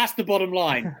the bottom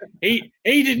line. He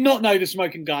did not know the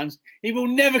Smoking Guns. He will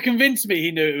never convince me he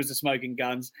knew it was the Smoking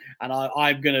Guns, and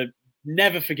I'm going to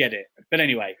never forget it. But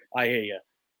anyway, I hear you.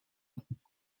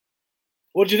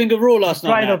 What did you think of Raw last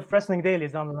night? Pride of Wrestling Daily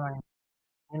is on the line.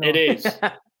 It is.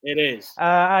 It is.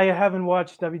 I haven't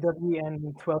watched WWE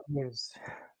in 12 years.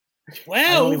 12?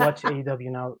 I only watch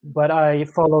AEW now, but I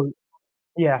follow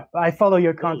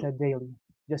your content daily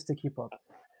just to keep up.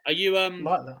 Are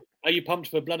you pumped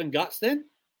for Blood and Guts then?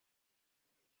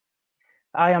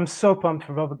 I am so pumped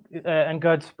for Blood and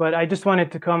Guts, but I just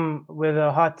wanted to come with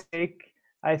a hot take.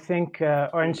 I think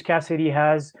Orange Cassidy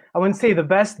has, I wouldn't say the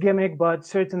best gimmick, but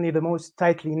certainly the most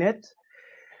tightly knit,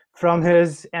 from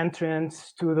his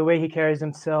entrance to the way he carries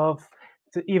himself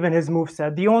to even his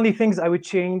moveset. The only things I would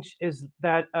change is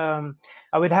that I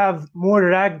would have more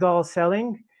ragdoll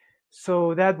selling,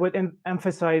 so that would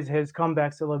emphasize his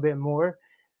comebacks a little bit more.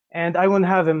 And I wouldn't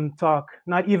have him talk,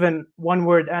 not even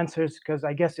one-word answers, because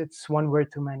I guess it's one word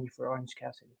too many for Orange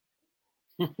Cassidy.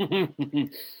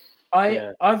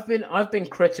 I've been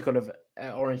critical of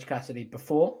Orange Cassidy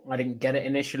before. I didn't get it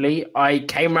initially. I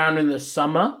came around in the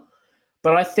summer,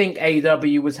 but I think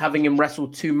AEW was having him wrestle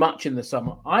too much in the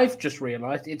summer. I've just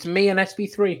realized it's me and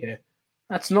SB3 here.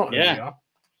 That's not who we are.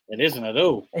 It isn't at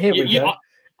all. Here we go.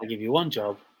 I'll give you one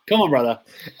job. Come on, brother.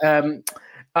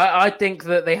 I think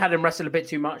that they had him wrestle a bit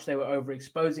too much. They were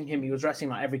overexposing him. He was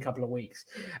wrestling like every couple of weeks.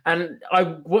 And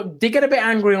I did get a bit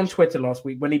angry on Twitter last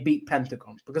week when he beat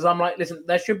Pentagon, because I'm like, listen,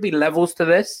 there should be levels to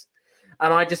this.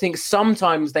 And I just think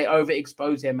sometimes they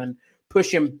overexpose him and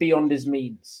push him beyond his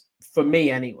means, for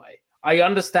me anyway. I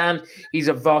understand he's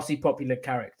a vastly popular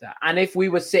character. And if we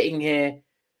were sitting here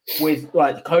with,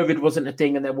 like, COVID wasn't a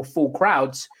thing and there were full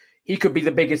crowds, he could be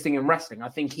the biggest thing in wrestling. I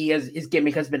think his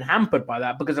gimmick has been hampered by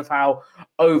that because of how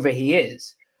over he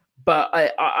is. But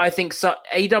I think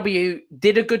AEW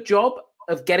did a good job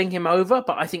of getting him over,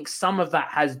 but I think some of that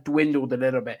has dwindled a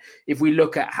little bit. If we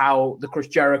look at how the Chris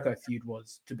Jericho feud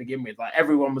was to begin with, like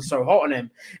everyone was so hot on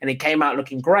him and he came out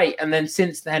looking great. And then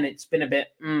since then it's been a bit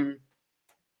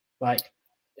like...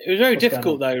 It was very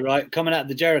difficult though, right? Coming out of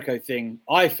the Jericho thing,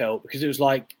 I felt, because it was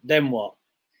like, then what?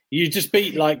 You just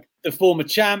beat like the former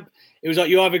champ. It was like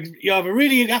you either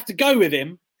really have to go with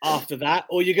him after that,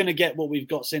 or you're going to get what we've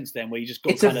got since then, where you just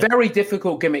got. It's a very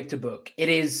difficult gimmick to book. It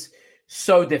is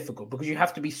so difficult because you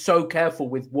have to be so careful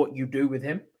with what you do with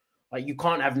him. Like you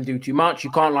can't have him do too much. You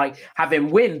can't like have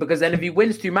him win, because then if he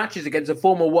wins 2 matches against a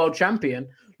former world champion,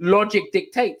 logic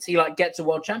dictates he like gets a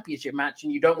world championship match,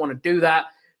 and you don't want to do that.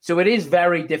 So it is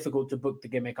very difficult to book the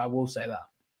gimmick. I will say that.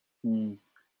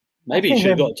 Maybe he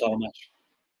should have got a title match.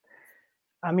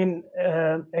 I mean,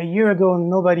 a year ago,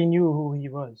 nobody knew who he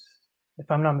was,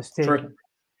 if I'm not mistaken. True.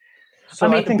 So I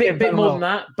mean, a bit more than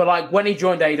that, but like when he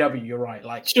joined AEW, you're right.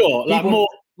 Like, sure, like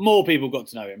more people got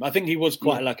to know him. I think he was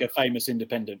quite like a famous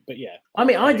independent, but yeah. I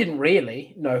mean, I didn't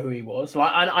really know who he was.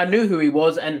 Like, I knew who he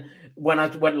was, and when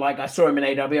I saw him in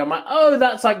AEW, I'm like, oh,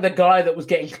 that's like the guy that was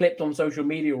getting clipped on social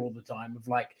media all the time of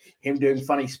like him doing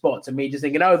funny spots, and me just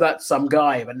thinking, oh, that's some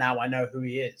guy, but now I know who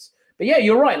he is. But yeah,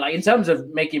 you're right. Like in terms of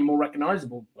making him more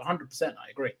recognizable, 100%, I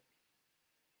agree.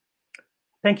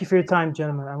 Thank you for your time,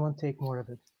 gentlemen. I won't take more of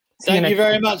it. Thank you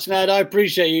very much, Ned. I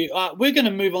appreciate you. We're going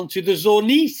to move on to the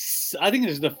Zornice. I think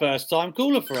this is the first time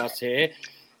caller for us here.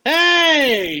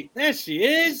 Hey, there she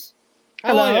is.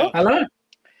 Hello.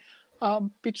 Hello.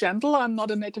 Be gentle. I'm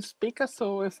not a native speaker,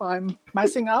 so if I'm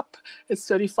messing up, it's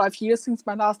 35 years since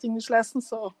my last English lesson.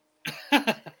 So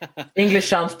English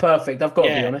sounds perfect. I've got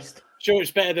to be honest. Sure,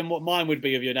 it's better than what mine would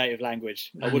be of your native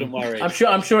language. I wouldn't worry. I'm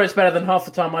sure it's better than half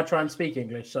the time I try and speak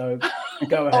English. So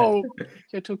go ahead. Oh,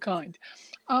 you're too kind.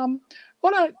 I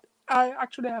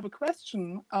actually have a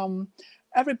question.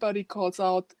 Everybody calls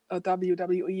out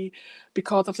WWE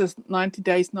because of this 90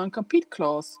 days non-compete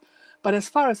clause. But as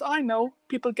far as I know,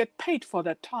 people get paid for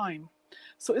that time.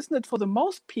 So isn't it for the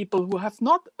most people who have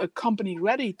not a company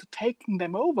ready to taking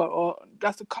them over or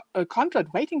just a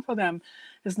contract waiting for them,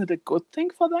 isn't it a good thing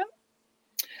for them?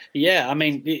 Yeah, I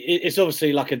mean, it's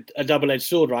obviously like a double-edged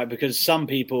sword, right? Because some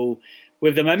people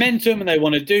with the momentum and they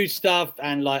want to do stuff,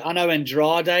 and like I know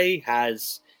Andrade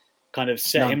has kind of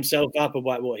set himself up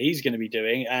about what he's going to be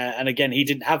doing, and again, he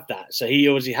didn't have that, so he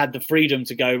obviously had the freedom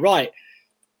to go right.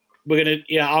 I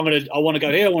want to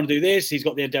go here. I want to do this. He's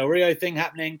got the Del Rio thing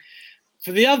happening.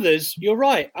 For the others, you're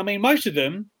right. I mean, most of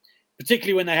them,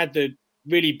 particularly when they had the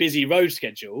really busy road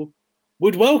schedule,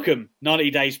 would welcome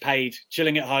 90 days paid,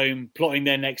 chilling at home, plotting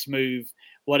their next move,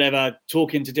 whatever,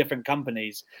 talking to different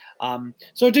companies.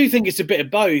 So I do think it's a bit of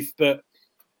both, but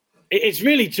it's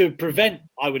really to prevent,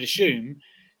 I would assume,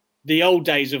 the old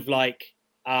days of like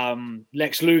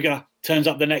Lex Luger turns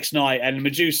up the next night and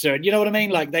Medusa, and you know what I mean?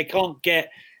 Like they can't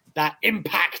get that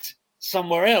impact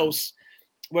somewhere else.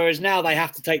 Whereas now they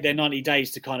have to take their 90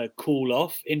 days to kind of cool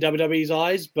off in WWE's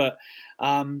eyes. But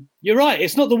you're right.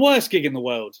 It's not the worst gig in the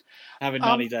world, having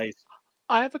 90 days.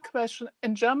 I have a question.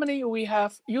 In Germany, we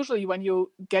have usually when you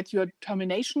get your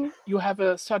termination, you have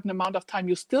a certain amount of time.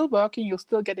 You're still working, you're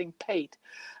still getting paid.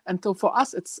 And so for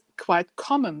us, it's quite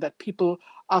common that people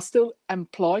are still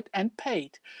employed and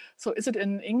paid. So is it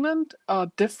in England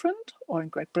different, or in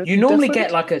Great Britain? You normally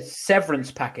get like a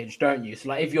severance package, don't you? So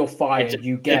like if you're fired,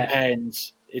 you get...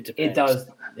 Depends. It depends.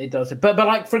 It does. But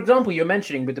like, for example, you're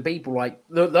mentioning with the people, like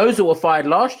those who were fired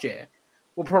last year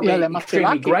were probably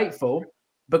extremely grateful.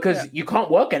 Because you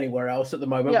can't work anywhere else at the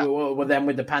moment with them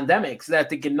with the pandemic. So they're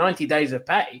thinking 90 days of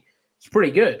pay. It's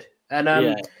pretty good. And I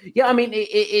mean,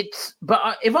 it's...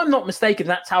 But if I'm not mistaken,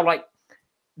 that's how, like,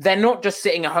 they're not just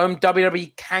sitting at home.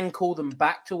 WWE can call them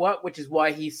back to work, which is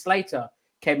why Heath Slater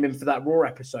came in for that Raw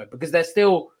episode. Because they're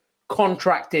still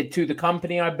contracted to the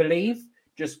company, I believe,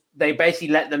 they basically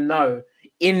let them know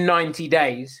in 90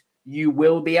 days you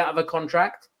will be out of a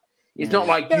contract. It's not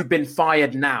like you've been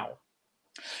fired now.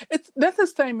 That's the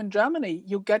same in Germany.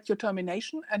 You get your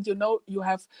termination, and you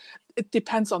have. It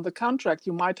depends on the contract.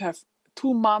 You might have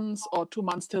 2 months or 2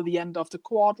 months till the end of the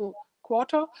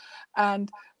quarter, and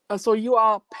so you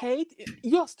are paid.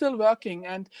 You are still working,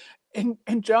 and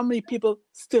in Germany, people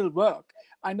still work.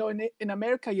 I know in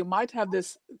America you might have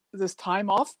this time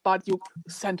off, but you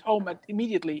sent home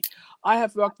immediately. I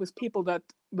have worked with people that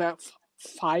were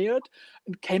fired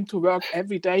and came to work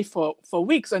every day for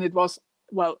weeks, and it was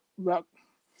work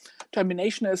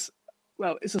termination is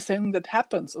a thing that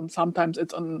happens, and sometimes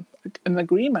it's an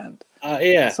agreement.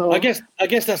 So I guess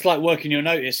that's like working your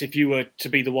notice if you were to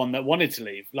be the one that wanted to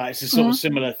leave. Like it's a sort of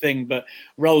similar thing, but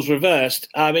roles reversed.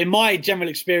 In my general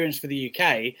experience for the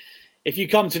UK, if you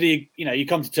come to you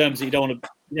come to terms that they don't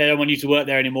want you to work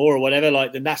there anymore or whatever,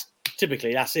 then that's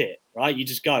it, right? You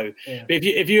just go. Yeah. But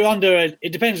if you're under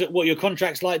it depends on what your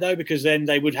contract's like though, because then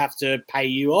they would have to pay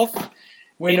you off.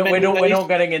 We're not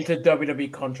getting into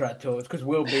WWE contract talks because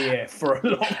we'll be here for a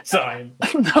long time.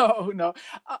 No.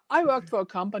 I worked for a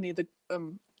company. The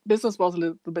business was a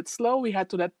little bit slow. We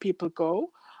had to let people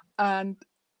go, and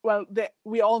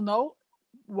we all know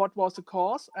what was the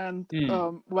cause. And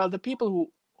the people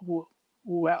who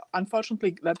were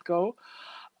unfortunately let go,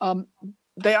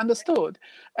 they understood,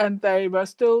 and there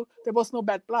was no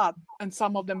bad blood, and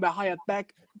some of them were hired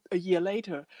back a year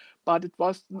later. But it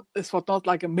was not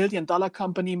like $1 million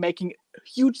company making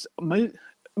huge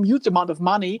amount of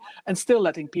money and still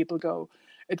letting people go.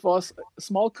 It was a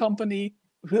small company,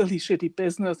 really shitty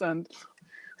business, and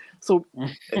so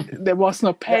there was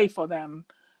no pay for them.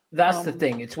 That's the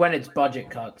thing. It's when it's budget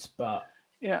cuts, but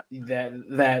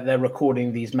they're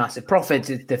recording these massive profits.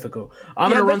 It's difficult.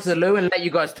 I'm going to run to the loo and let you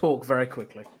guys talk very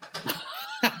quickly.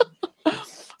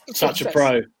 Such a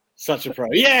pro.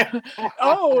 Yeah.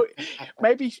 Oh,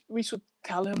 maybe we should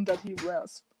tell him that he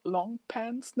wears long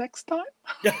pants next time.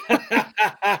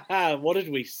 What did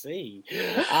we see?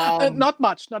 Not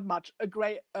much. A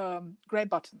gray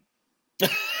button.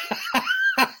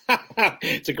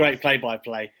 It's a great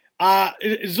play-by-play.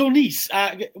 Zornice,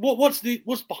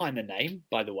 what's behind the name,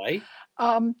 by the way?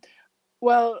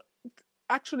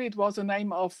 Actually, it was a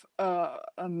name of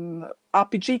an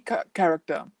RPG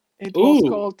character. It was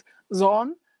called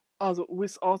Zorn.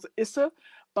 With also Isse,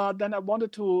 but then I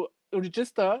wanted to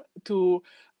register to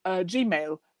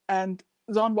Gmail, and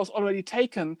Zorn was already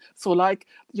taken. So,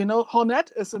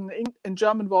 Hornet is in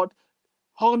German word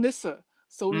Hornisse.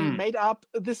 So we made up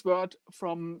this word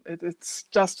from it. It's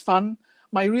just fun.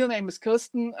 My real name is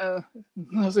Kirsten.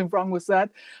 Nothing wrong with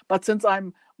that. But since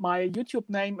my YouTube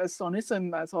name is Zornisse,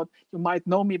 and I thought you might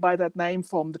know me by that name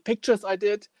from the pictures I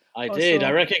did. I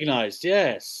recognized.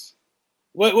 Yes.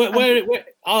 Where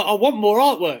I want more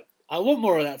artwork. I want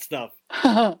more of that stuff.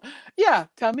 Yeah,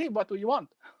 tell me, what do you want?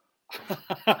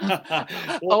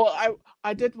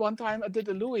 I did one time. I did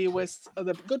a Louis with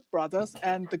the Good Brothers,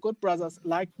 and the Good Brothers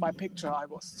liked my picture. I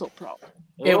was so proud.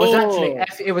 It was actually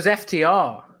it was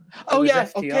FTR.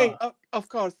 Okay, of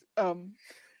course.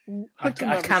 I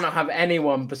cannot have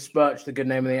anyone besmirch the good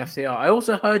name of the FTR. I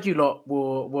also heard you lot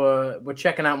were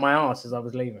checking out my ass as I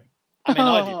was leaving. I mean,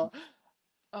 I didn't.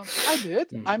 I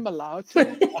did. I'm allowed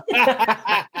to.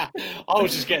 I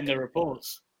was just getting the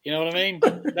reports. You know what I mean?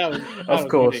 Of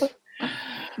course.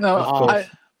 No,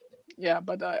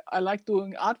 but I like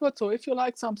doing artwork. So if you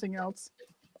like something else,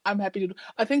 I'm happy to do.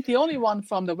 I think the only one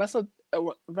from the Wrestle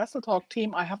Talk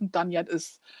team I haven't done yet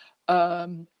is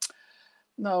Tempest.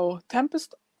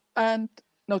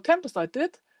 Tempest I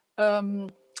did.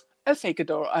 El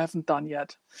Fakador I haven't done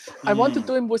yet. I want to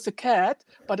do him with the cat,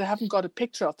 but I haven't got a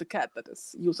picture of the cat that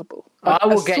is usable. But I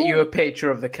will get you a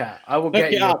picture of the cat. Hook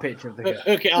it up,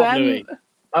 Louis.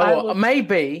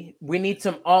 Maybe we need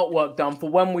some artwork done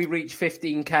for when we reach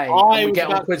 15K and we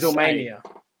get on Quizzlemania.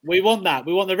 We want that.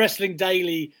 We want the Wrestling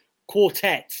Daily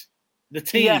quartet, the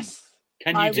team. Yes.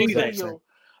 Can you do this?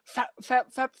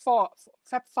 Fab 4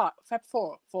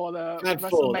 for the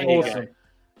WrestleMania. Awesome.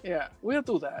 Yeah, we'll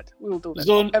do that.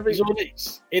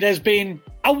 Zornice, it has been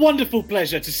a wonderful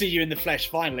pleasure to see you in the flesh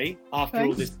finally after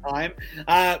all this time.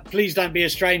 Please don't be a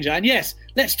stranger. And yes,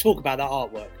 let's talk about that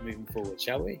artwork moving forward,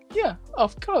 shall we? Yeah,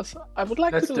 of course. I would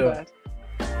like to do that.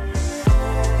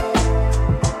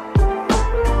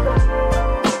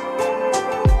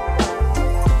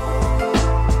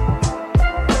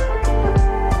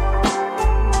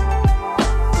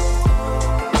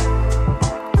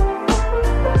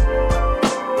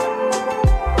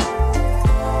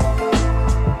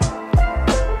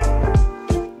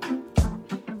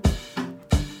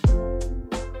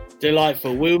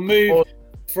 Delightful. We'll move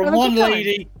From Have a one good time.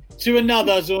 lady to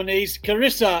another, Zornice.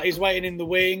 Carissa is waiting in the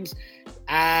wings.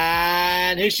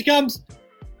 And here she comes.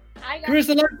 Hi, guys.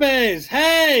 Carissa Lopez.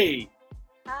 Hey.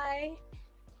 Hi.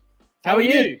 How are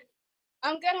you?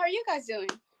 I'm good. How are you guys doing?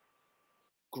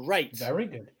 Great. Very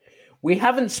good. We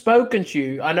haven't spoken to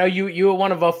you. I know you were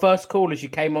one of our first callers. You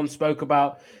came on, spoke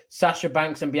about Sasha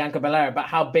Banks and Bianca Belair, about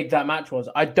how big that match was.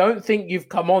 I don't think you've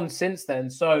come on since then.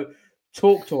 So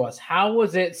talk to us. How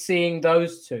was it seeing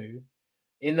those two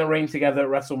in the ring together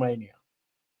at WrestleMania?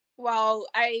 Well,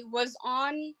 I was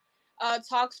on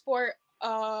TalkSport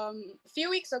a few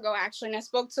weeks ago, actually, and I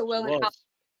spoke to Will and Al.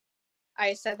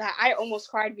 I said that I almost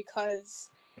cried because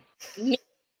me,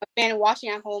 a fan watching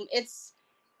at home, it is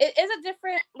a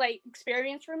different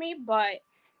experience for me, but I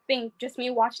think just me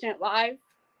watching it live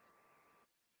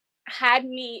had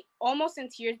me almost in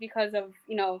tears because of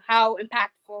how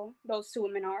impactful those two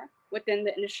women are within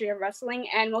the industry of wrestling,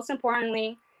 and most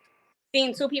importantly,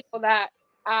 seeing two people that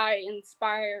I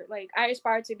aspire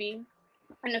to be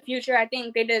in the future. I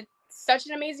think they did such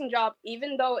an amazing job,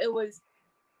 even though it was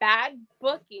bad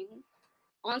booking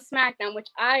on SmackDown, which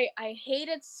I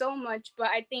hated so much, but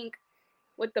I think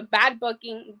with the bad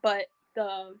booking, but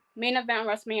the main event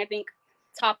WrestleMania, I think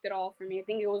topped it all for me. I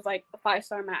think it was like a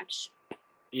 5-star match.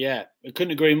 Yeah, I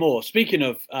couldn't agree more. Speaking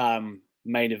of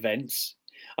main events,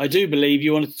 I do believe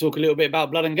you wanted to talk a little bit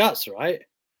about Blood and Guts, right?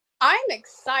 I'm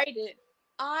excited.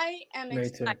 I am Me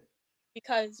excited too.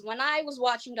 because when I was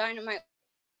watching Dynamite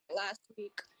last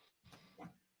week,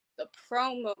 the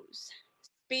promos,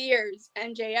 Spears,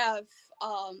 MJF,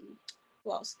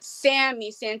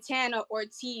 Sammy, Santana,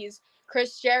 Ortiz,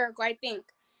 Chris Jericho, I think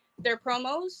their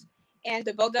promos and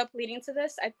the build-up leading to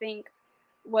this, I think,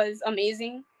 was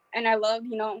amazing. And I love,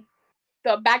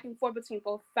 the back and forth between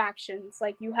both factions.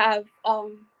 Like, you have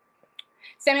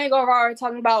Sammy Guevara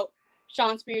talking about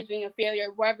Sean Spears being a failure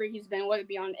wherever he's been, whether it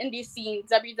be on indie scene,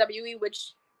 WWE,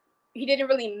 which he didn't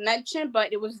really mention,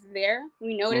 but it was there.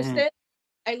 We noticed it.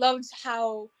 I loved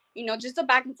how, just the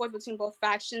back and forth between both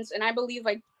factions. And I believe,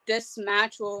 this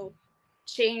match will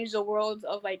change the world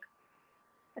of, I'd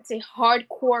say,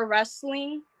 hardcore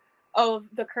wrestling of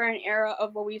the current era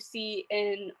of what we see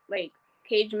in,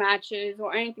 cage matches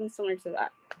or anything similar to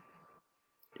that.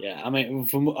 Yeah, I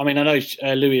know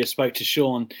Louis spoke to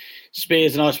Sean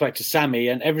Spears and I spoke to Sammy,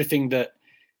 and everything that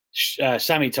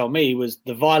Sammy told me was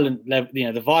the violent level.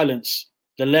 The violence,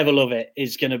 the level of it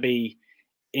is going to be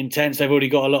intense. They've already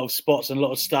got a lot of spots and a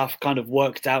lot of stuff kind of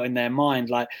worked out in their mind.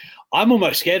 Like, I'm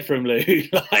almost scared for him, Lou.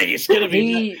 It's going to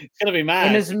be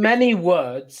mad. In as many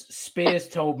words, Spears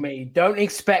told me, "Don't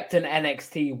expect an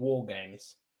NXT War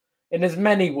Games." In as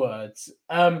many words,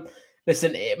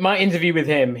 listen, my interview with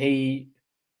him, he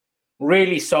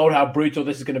really sold how brutal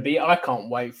this is going to be. I can't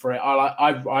wait for it.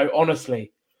 I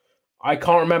honestly, I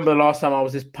can't remember the last time I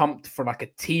was this pumped for a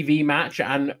TV match.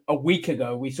 And a week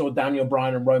ago, we saw Daniel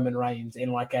Bryan and Roman Reigns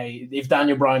in if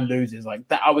Daniel Bryan loses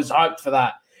that, I was hyped for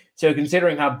that. So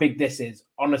considering how big this is,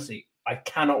 honestly, I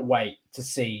cannot wait to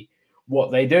see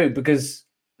what they do, because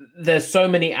there's so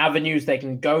many avenues they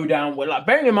can go down.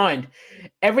 Bearing in mind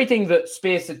everything that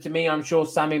Spears said to me, I'm sure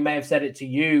Sammy may have said it to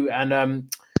you, and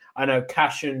I know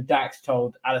Cash and Dax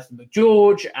told Alison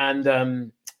McGeorge,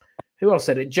 and who else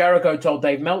said it? Jericho told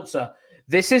Dave Meltzer.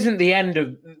 This isn't the end.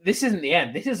 This is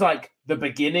the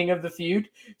beginning of the feud.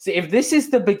 So if this is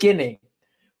the beginning,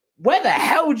 where the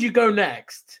hell would you go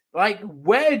next?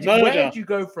 Where do you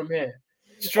go from here?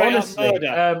 Straight honestly, up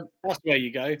murder. That's where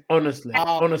you go. Honestly,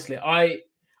 I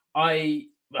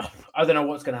don't know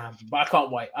what's going to happen, but I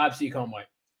can't wait. I absolutely can't wait.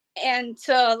 And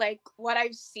to what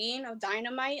I've seen of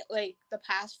Dynamite, the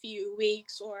past few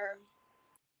weeks or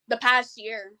the past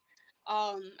year,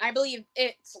 I believe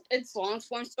it's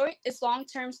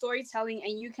long-term storytelling,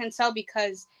 and you can tell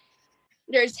because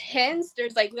there's hints,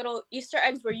 there's little Easter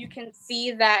eggs where you can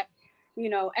see that,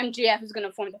 MJF is going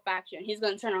to form the faction. He's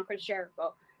going to turn on Chris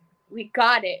Jericho. We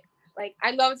got it.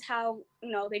 I loved how,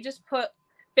 they just put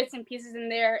bits and pieces in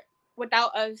there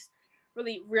without us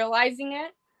really realizing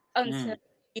it until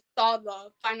we saw the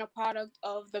final product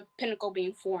of the Pinnacle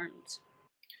being formed.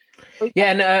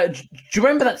 Yeah, and do you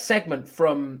remember that segment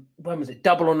from, when was it,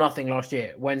 Double or Nothing last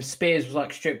year, when Spears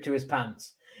was stripped to his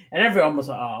pants? And everyone was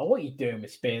like, "Oh, what are you doing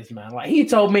with Spears, man?" He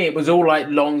told me it was all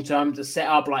long term to set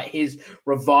up his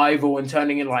revival and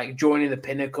turning in joining the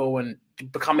Pinnacle and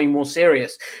becoming more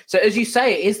serious. So as you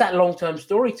say, it is that long term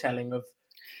storytelling of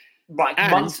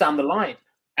months down the line.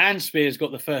 And Spears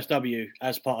got the first W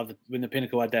as part of when the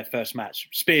Pinnacle had their first match.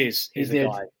 Spears is the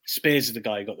guy. Spears is the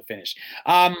guy who got the finish.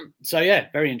 So yeah,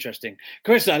 very interesting.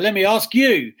 Carissa, let me ask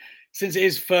you, since it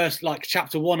is first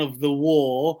chapter 1 of the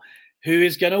war, who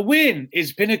is going to win?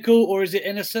 Is Pinnacle or is it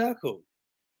Inner Circle?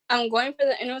 I'm going for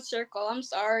the Inner Circle. I'm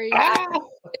sorry. Ah!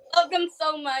 I love them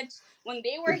so much. When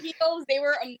they were heels, they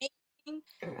were amazing.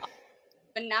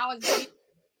 But now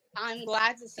I'm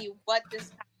glad to see what this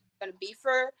is going to be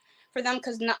for them,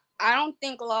 because I don't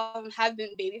think a lot of them have been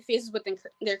baby faces within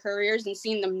their careers, and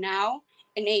seeing them now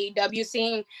in AEW,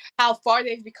 seeing how far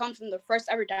they've become from the first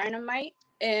ever Dynamite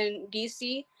in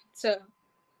DC to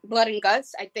Blood and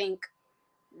Guts, I think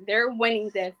they're winning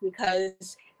this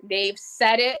because they've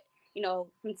said it,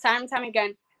 from time and time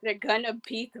again, they're gonna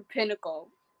beat the Pinnacle.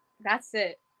 That's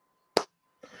it.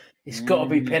 It's got to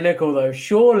be Pinnacle, though.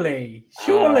 Surely.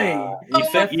 Their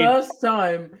first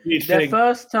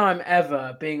time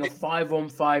ever being a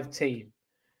 5-on-5 team.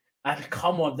 And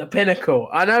come on, the Pinnacle.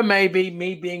 I know maybe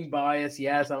me being biased.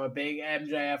 Yes, I'm a big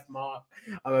MJF mark.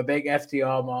 I'm a big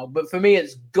FTR mark. But for me,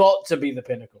 it's got to be the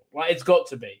Pinnacle. Like, it's got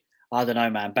to be. I don't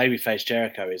know, man. Babyface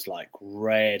Jericho is like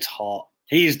red hot.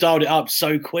 He's dialed it up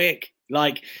so quick.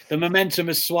 Like, the momentum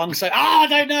has swung so... I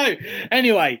don't know.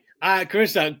 Anyway,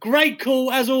 Carissa, great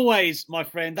call as always, my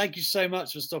friend. Thank you so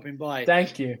much for stopping by.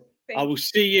 Thank you. I will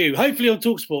see you, hopefully on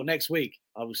TalkSport next week.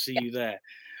 I will see you there.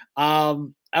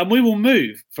 And we will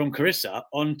move from Carissa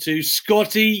on to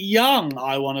Scotty Young,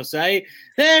 I want to say.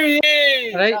 There he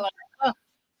is. All right.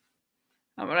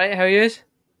 I'm all right. How are you?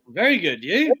 Very good.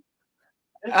 You?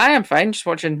 I am fine. Just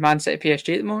watching Man City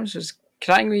PSG at the moment. So it's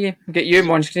cracking with you. Get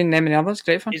you on screen, them and the others.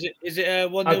 Great fun. Is it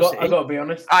 1-0 I got to be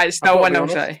honest. It's still 1-0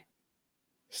 City.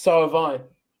 So have I.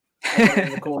 I'm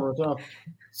in the corner as well.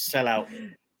 Sell out.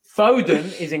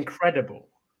 Foden is incredible.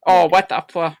 Oh, what a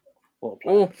player.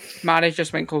 Oh, Mane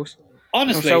just went close.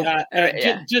 Honestly,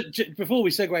 just before we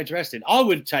segue into wrestling, I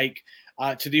would take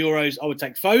to the Euros. I would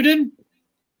take Foden.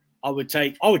 I would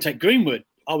take Greenwood.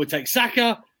 I would take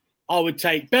Saka. I would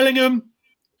take Bellingham.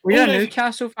 We're a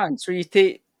Newcastle fan, so you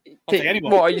take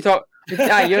anyone. What are you talking?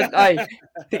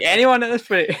 Take anyone at this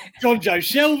point. John Joe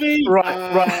Shelby.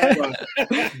 Right.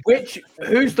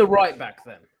 Who's the right back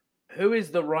then? Who is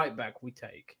the right back we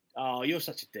take? Oh, you're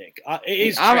such a dick. It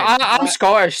is. I'm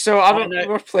Scottish, so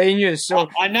we're playing you. So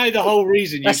I know the whole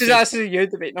reason. This is your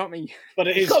debate, not me. But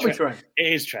it is Trent.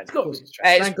 It is Trent. Of course, it's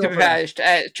Trent. Trent's a best.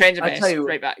 I tell you,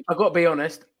 right back. I got to be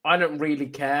honest. I don't really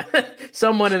care.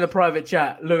 Someone in the private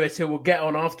chat, Lewis, who will get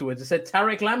on afterwards, has said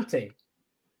Tariq Lamptey.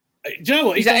 Do you know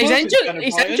what? He's injured.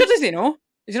 He's injured, is he? No,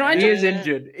 he's not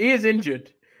injured. He is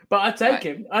injured. But I'd take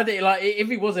him. I think, if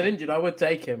he wasn't injured, I would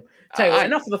take him. Tell you what,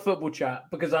 enough of the football chat,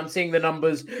 because I'm seeing the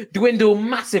numbers dwindle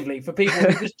massively for people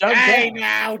who just don't Hey care.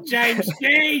 now, James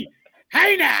G.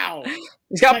 Hey now.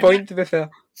 He's got a point, to be fair.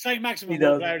 St. Maximum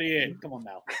player of the year. Come on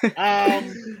now.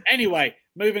 Anyway,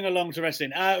 moving along to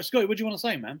wrestling. Scotty, what do you want to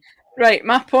say, man? Right,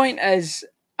 my point is,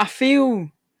 I feel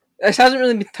this hasn't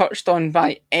really been touched on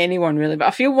by anyone really, but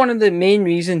I feel one of the main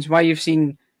reasons why you've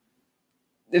seen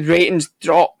the ratings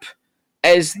drop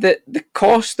is that the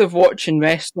cost of watching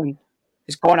wrestling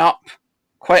has gone up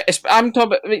quite. I'm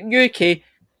talking about UK,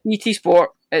 BT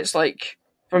Sport. It's like,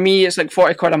 for me, it's like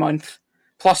 £40 a month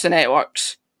plus the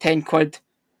networks, £10,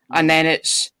 and then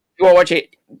it's you want to watch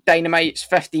it Dynamite, it's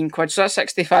 £15, so that's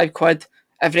 £65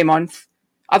 every month.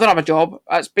 I don't have a job.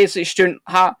 That's basically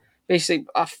basically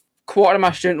a quarter of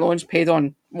my student loans paid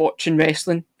on watching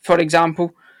wrestling, for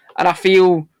example. And I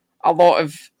feel a lot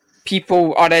of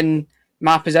people are in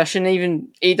my position. Even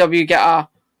AW get a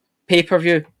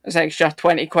pay-per-view, it's extra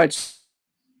 £20,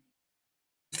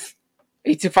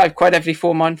 £85 every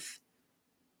 4 months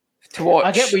to watch.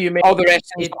 I get what you mean. All the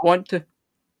wrestling I want to.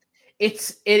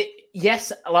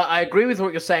 Yes, I agree with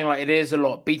what you're saying. Like, it is a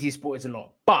lot. BT Sport is a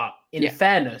lot, but in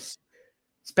fairness,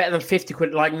 it's better than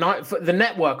 £50. Like, the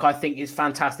network, I think, is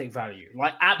fantastic value.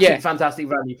 Like, absolute fantastic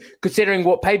value, considering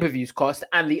what pay-per-views cost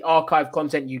and the archive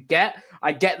content you get.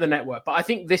 I get the network, but I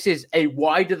think this is a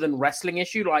wider than wrestling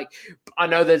issue. Like, I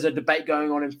know there's a debate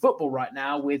going on in football right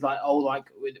now with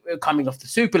coming off the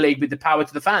Super League with the power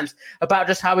to the fans about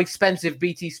just how expensive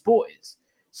BT Sport is.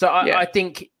 So I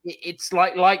think it's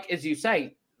like as you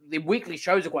say, the weekly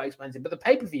shows are quite expensive, but the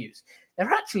pay-per-views, they're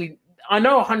actually, I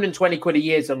know £120 a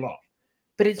year is a lot,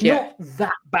 but it's not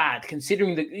that bad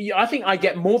considering I think I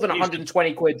get more than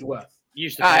 120 quid's worth.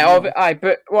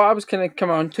 But what I was kind of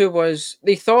coming on to was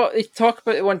they talk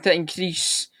about they want to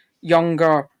increase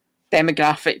younger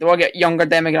demographic. They want to get younger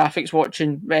demographics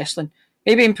watching wrestling.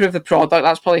 Maybe improve the product.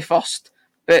 That's probably first.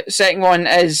 But second one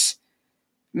is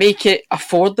make it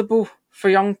affordable for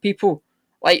young people.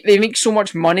 Like, they make so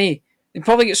much money. They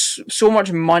probably get so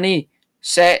much money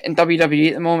set in WWE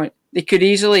at the moment. They could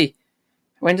easily.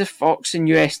 When the Fox and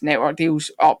US network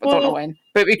deals up? I don't know when.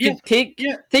 But we could take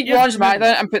Raw and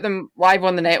SmackDown and put them live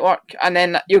on the network, and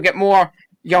then you'll get more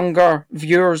younger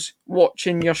viewers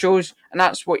watching your shows, and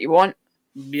that's what you want.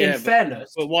 Yeah, In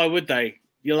fairness, but why would they?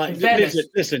 You're like, In fairness,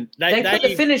 listen. They put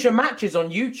the finisher matches on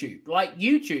YouTube. Like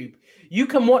YouTube, you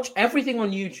can watch everything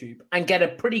on YouTube and get a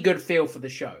pretty good feel for the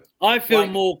show. I feel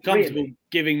more comfortable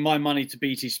giving my money to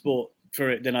BT Sport for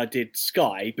it than I did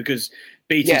Sky, because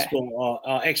BT Sport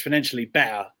are exponentially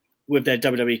better with their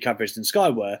WWE coverage than Sky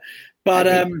were. But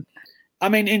I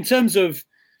mean, in terms of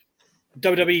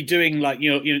WWE doing like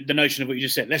the notion of what you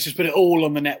just said, let's just put it all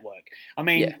on the network. I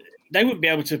mean, they wouldn't be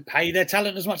able to pay their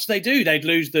talent as much as they do. They'd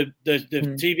lose the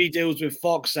TV deals with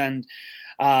Fox and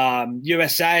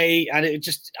USA, and it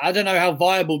just, I don't know how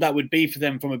viable that would be for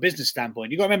them from a business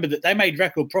standpoint. You got to remember that they made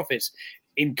record profits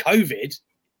in COVID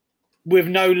with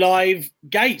no live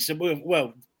gates.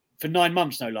 Well, for 9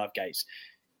 months, no live gates.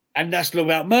 And that's all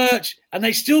about merch, and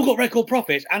they still got record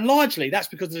profits, and largely that's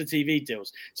because of the TV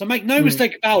deals. So make no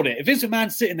mistake about it. If Vince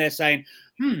McMahon's sitting there saying,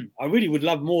 I really would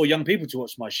love more young people to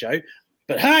watch my show,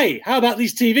 but hey, how about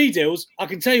these TV deals? I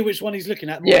can tell you which one he's looking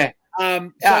at more. Yeah.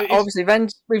 Obviously,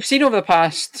 Vince, we've seen over the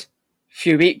past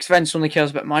few weeks, Vince only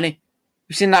cares about money.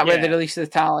 We've seen that with the release of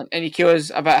the talent, and he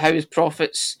cares about how his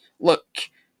profits look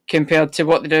compared to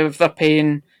what they do if they're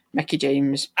paying Mickey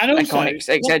James, and also, Iconics,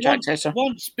 etc.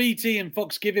 Once BT and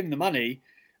Fox give him the money,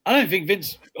 I don't think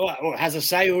Vince has a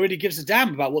say or really gives a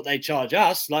damn about what they charge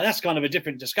us. Like, that's kind of a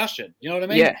different discussion. You know what I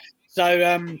mean? Yeah.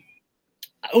 So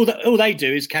all they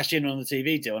do is cash in on the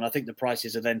TV deal, and I think the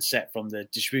prices are then set from the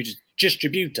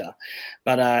distributor.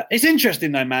 But it's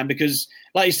interesting though, man, because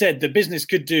like you said, the business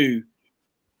could do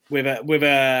with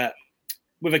a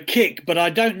kick, but I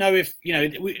don't know if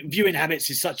viewing habits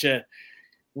is such a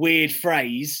weird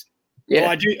phrase. Yeah,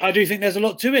 I do think there's a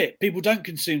lot to it. People don't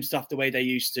consume stuff the way they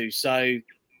used to. So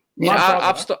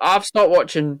I've stopped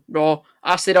watching Raw.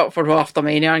 I stayed up for Raw after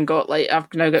Mania and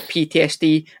I've now got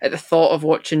PTSD at the thought of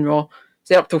watching Raw.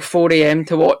 Stay up till 4 a.m.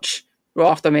 to watch Raw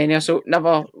after Mania, so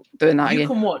never doing that again. You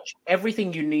can watch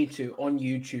everything you need to on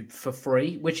YouTube for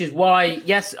free, which is why,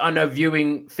 yes, I know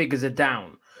viewing figures are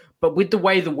down, but with the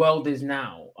way the world is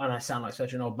now, and I sound like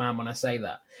such an old man when I say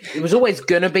that, it was always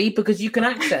gonna be, because you can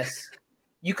access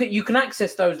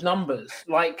those numbers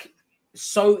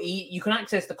you can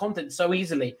access the content so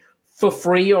easily for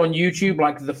free on YouTube,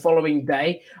 like the following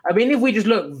day. I mean, if we just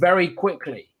look very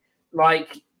quickly,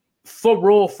 like for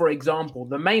Raw, for example,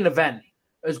 the main event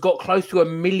has got close to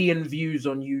 1 million views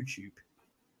on YouTube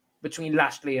between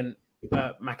Lashley and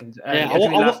McIntyre.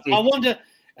 I wonder,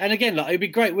 and again, it'd be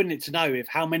great, wouldn't it, to know if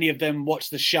how many of them watch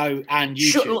the show and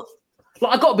YouTube. Sure,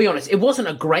 I got to be honest, it wasn't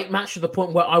a great match to the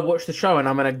point where I watched the show and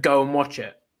I'm going to go and watch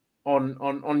it on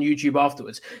YouTube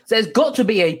afterwards. So there's got to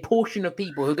be a portion of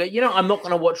people who go, I'm not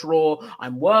going to watch Raw,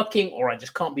 I'm working, or I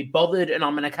just can't be bothered, and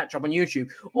I'm going to catch up on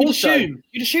YouTube.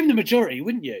 You'd assume the majority,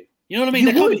 wouldn't you? You know what I mean?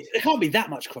 There can't be that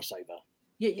much crossover.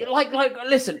 Yeah, like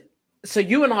listen. So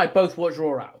you and I both watch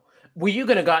Raw out. Were you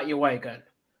going to go out your way going,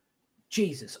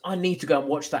 Jesus, I need to go and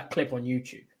watch that clip on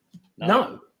YouTube?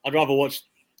 No. I'd rather watch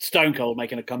Stone Cold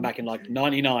making a comeback in like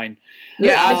 99.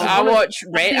 Yeah, I watch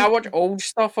old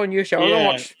stuff on YouTube. I don't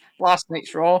watch last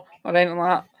night's Raw or anything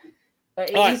like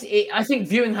that. I think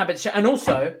viewing habits, and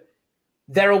also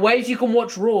there are ways you can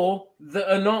watch Raw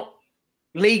that are not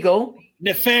legal.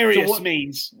 Nefarious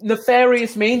means.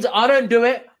 I don't do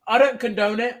it. I don't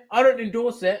condone it. I don't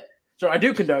endorse it. Sorry, I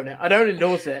do condone it. I don't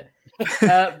endorse it.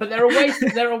 But there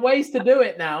are ways to do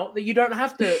it now that you don't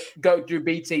have to go through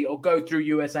BT or go through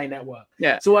USA Network.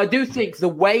 Yeah. So I do think the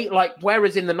way,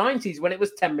 whereas in the 90s when it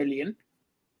was 10 million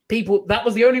people, that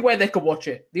was the only way they could watch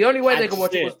it. The only way they could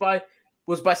watch it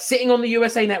was by sitting on the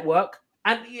USA Network.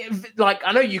 And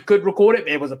I know you could record it,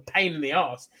 but it was a pain in the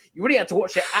ass. You really had to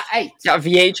watch it at 8. Yeah,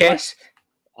 VHS.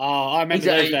 Oh, I remember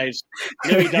those days.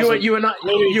 You and I.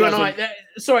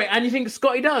 Sorry, and you think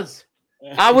Scotty does?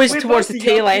 I was towards the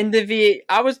tail end of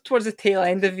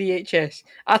VHS.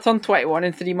 I turned 21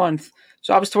 in 3 months,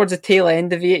 so I was towards the tail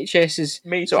end of VHSs.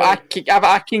 Me too. So I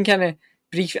can kind of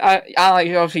brief. I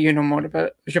like, obviously you know more about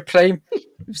it. It was your prime.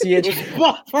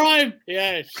 What prime?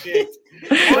 Yeah, shit.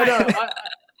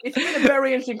 It's been a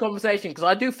very interesting conversation because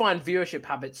I do find viewership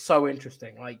habits so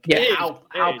interesting. How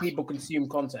people consume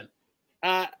content.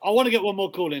 I want to get one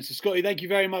more call in. So, Scotty, thank you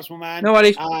very much, my man. No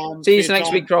worries. See you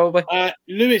next week, probably.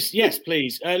 Lewis, yes,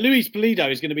 please. Luis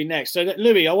Pulido is going to be next. So,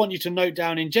 Louis, I want you to note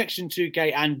down Injection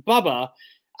 2K and Bubba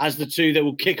as the two that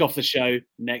will kick off the show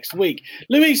next week.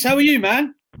 Luis, how are you,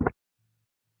 man?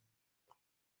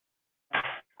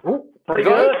 Oh, pretty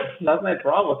good. That's my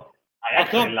problem. I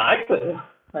actually liked it.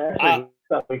 That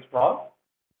week's Raw.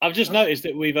 I've just noticed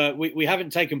that we haven't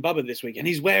taken Bubba this week, and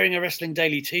he's wearing a Wrestling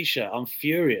Daily T-shirt. I'm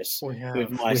furious with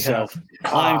myself.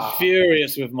 I'm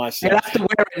furious with myself. He'll have to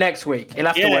wear it next week.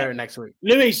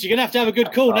 Luis, you're gonna have a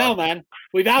good call now, man.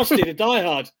 We've ousted a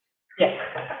diehard. Yeah.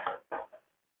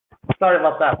 Sorry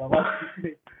about that, Mama.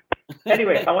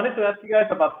 Anyway, I wanted to ask you guys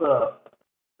about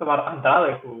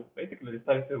Andrade, who basically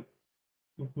decided to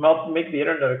make the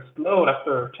internet explode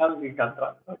after challenging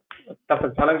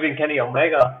Kenny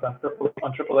Omega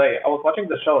on AAA. I was watching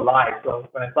the show live, so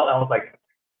when I saw that, I was like,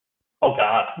 "Oh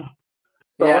God!"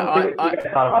 So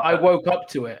I woke up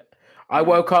to it. I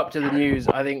woke up to the news.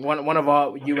 I think one of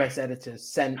our US editors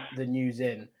sent the news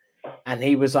in, and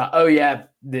he was like, "Oh yeah,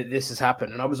 this has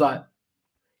happened," and I was like,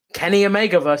 Kenny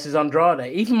Omega versus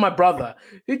Andrade. Even my brother,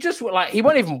 who just he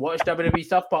won't even watch WWE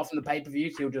stuff apart from the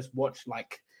pay-per-views. He'll just watch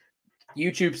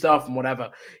YouTube stuff and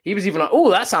whatever. He was even like,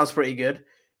 "Oh, that sounds pretty good."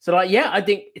 So I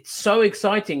think it's so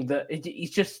exciting that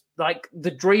it's just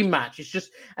the dream match. It's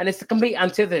just, and it's the complete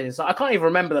antithesis. I can't even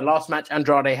remember the last match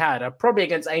Andrade had. Probably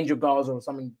against Angel Garza or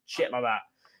something shit like that.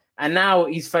 And now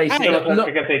he's facing. Hey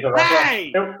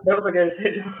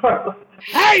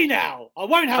now, I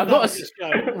won't have that on this show.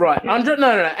 Right,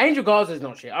 no. Angel Garza is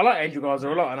not shit. I like Angel Garza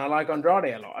a lot, and I like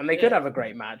Andrade a lot, and they could have a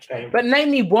great match. But name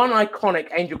me one iconic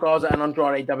Angel Garza and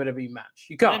Andrade WWE match.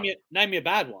 You can't. Name me a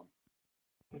bad one.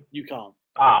 You can't.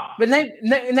 But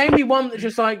name me one that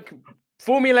just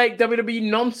formulate WWE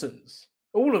nonsense.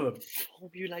 All of them.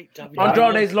 Formulate WWE.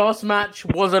 Andrade's last match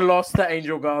was a loss to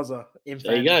Angel Garza.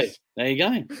 There you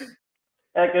go.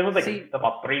 It was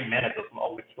about 3 minutes or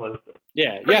so, which was you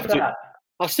have to.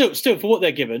 I still for what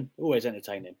they're given, always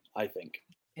entertaining. I think.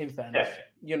 In fairness,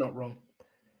 you're not wrong.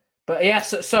 But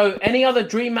so any other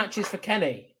dream matches for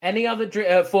Kenny? Any other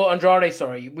for Andrade?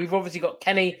 Sorry, we've obviously got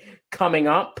Kenny coming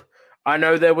up. I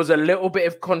know there was a little bit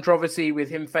of controversy with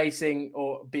him facing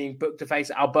or being booked to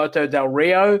face Alberto Del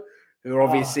Rio, who are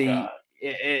obviously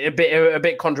a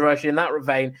bit controversial in that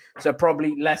vein. So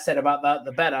probably less said about that,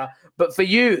 the better. But for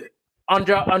you,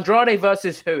 Andrade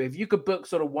versus who? If you could book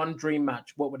sort of one dream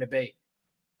match, what would it be?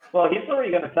 Well, he's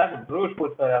already going to tag with Bruce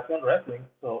with Fun Wrestling,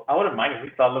 so I wouldn't mind if we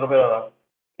saw a little bit of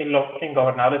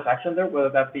Ingobernales action there, whether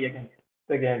that be against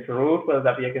Bruce, whether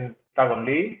that be against Dragon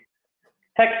Lee.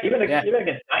 Heck, even against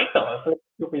Naito. So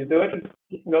if we do it,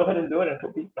 you can go ahead and do it,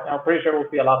 and I'm pretty sure it will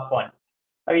be a lot of fun.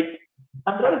 I mean,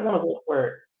 Andrade is one of those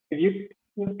where if you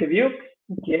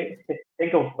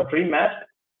think of a dream match,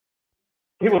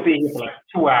 he will be here for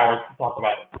 2 hours to talk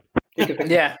about it.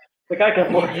 The guy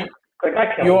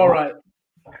can. You're all right.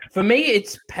 For me,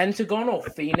 it's Pentagon or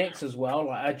Phoenix as well.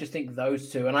 I just think those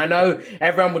two. And I know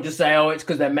everyone would just say, "Oh, it's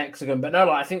because they're Mexican," but no,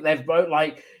 I think they've both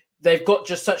they've got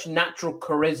just such natural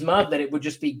charisma that it would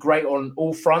just be great on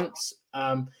all fronts.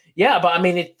 But I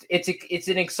mean, it's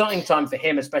an exciting time for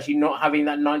him, especially not having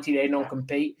that 90-day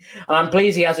non-compete. And I'm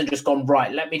pleased he hasn't just gone,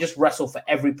 right, let me just wrestle for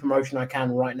every promotion I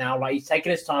can right now. He's taking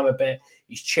his time a bit.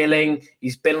 He's chilling.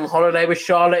 He's been on holiday with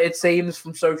Charlotte, it seems,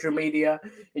 from social media,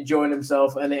 enjoying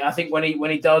himself. And I think when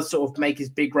he does sort of make his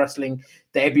big wrestling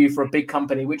debut for a big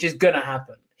company, which is going to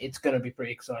happen, it's going to be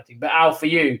pretty exciting. But Al, for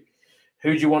you,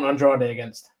 who do you want Andrade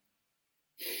against?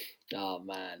 Oh,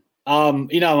 man. I'm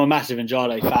a massive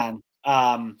Andrade fan.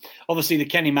 Obviously the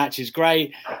Kenny match is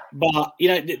great, but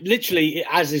literally,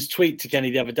 as his tweet to Kenny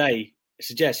the other day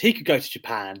suggests, he could go to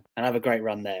Japan and have a great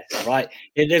run there, right?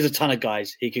 There's a ton of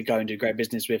guys he could go and do great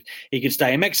business with. He could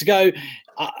stay in Mexico.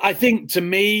 I think, to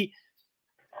me,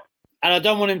 and I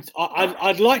don't want him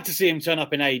I'd like to see him turn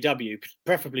up in AEW,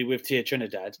 preferably with Tia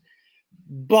Trinidad,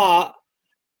 but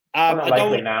I don't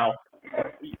want now.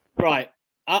 Right.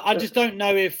 I just don't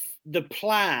know if the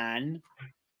plan,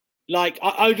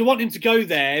 I would want him to go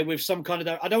there with some kind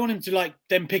of, I don't want him to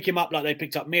then pick him up like they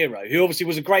picked up Miro, who obviously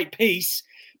was a great piece,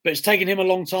 but it's taken him a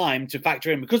long time to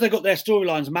factor in because they got their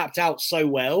storylines mapped out so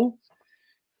well.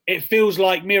 It feels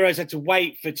like Miro's had to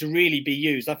wait for it to really be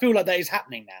used. I feel like that is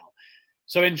happening now.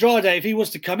 So Andrade, if he was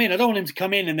to come in, I don't want him to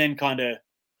come in and then kind of,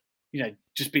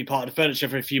 just be part of the furniture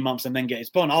for a few months and then get his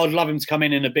bond. I would love him to come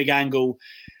in a big angle.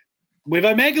 With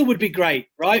Omega would be great,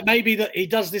 right? Maybe that he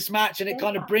does this match and it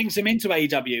kind of brings him into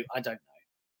AEW. I don't know.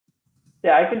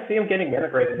 Yeah, I can see him getting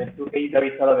integrated into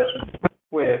AEW television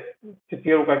to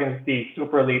feel against the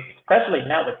Super Elite, especially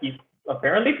now that he's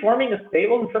apparently forming a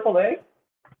stable in AAA.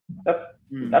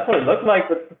 That's what it looks like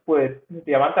with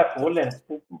Diamante Azul and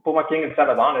Puma King and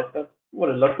Sam Adonis. That's what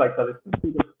it looks like. So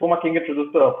Puma King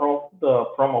introduced the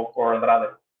promo for Andrade.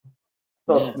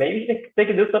 So maybe they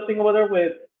can do something over there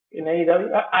in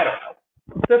AEW. I don't know.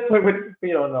 just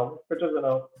we don't know. We're just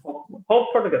gonna hope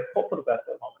for the good, hope for the best at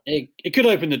the moment. It could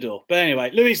open the door. But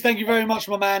anyway, Luis, thank you very much,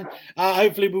 my man.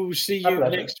 Hopefully we will see you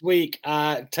next week.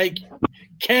 Take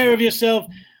care of yourself.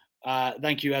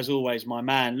 Thank you as always, my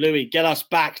man. Louis, get us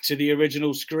back to the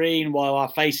original screen while our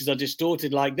faces are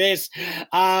distorted like this.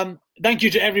 Thank you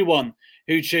to everyone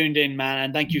who tuned in, man,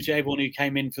 and thank you to everyone who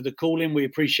came in for the call-in. We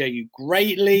appreciate you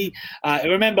greatly.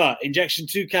 Remember, Injection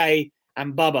 2K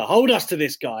and Bubba, hold us to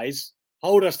this, guys.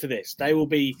 Hold us to this. They will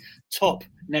be top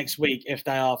next week if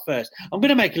they are first. I'm going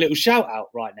to make a little shout out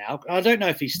right now. I don't know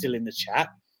if he's still in the chat.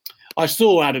 I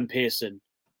saw Adam Pearson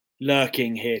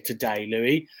lurking here today,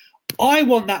 Louis. I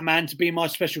want that man to be my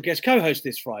special guest co-host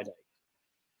this Friday.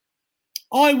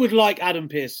 I would like Adam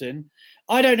Pearson.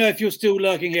 I don't know if you're still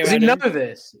lurking here, Does Adam. he know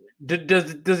this?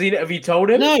 Does he? Have you told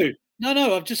him?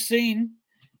 No. I've just seen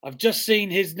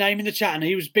his name in the chat, and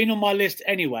he was been on my list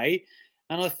anyway.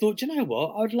 And I thought, you know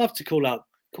what? I'd love to call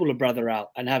a brother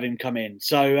out and have him come in.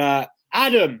 So,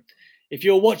 Adam, if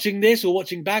you're watching this or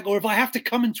watching back, or if I have to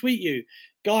come and tweet you,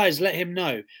 guys, let him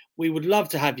know. We would love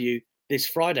to have you this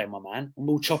Friday, my man, and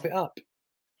we'll chop it up.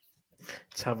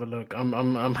 Let's have a look.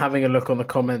 I'm having a look on the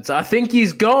comments. I think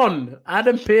he's gone.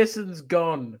 Adam Pearson's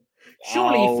gone.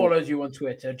 Surely he follows you on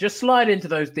Twitter. Just slide into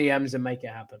those DMs and make it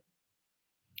happen.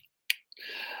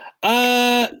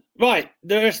 Right,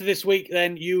 the rest of this week,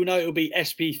 then, you know it'll be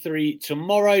SP3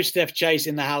 tomorrow, Steph Chase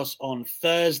in the house on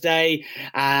Thursday,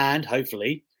 and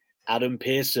hopefully Adam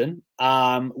Pearson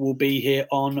will be here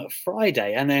on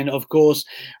Friday. And then, of course,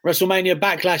 WrestleMania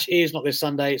Backlash is not this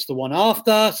Sunday, it's the one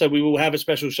after, so we will have a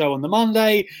special show on the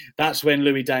Monday. That's when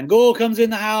Louis Dangoor comes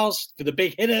in the house for the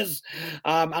big hitters,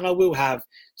 and I will have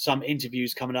some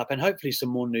interviews coming up and hopefully some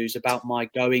more news about my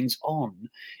goings on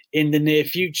in the near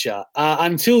future.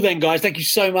 Until then, guys, thank you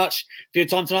so much for your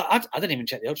time tonight. I didn't even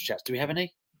check the Ultra Chats. Do we have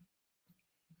any?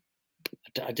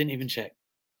 I didn't even check.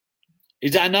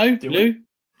 Is that a no, Lou?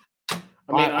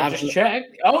 I just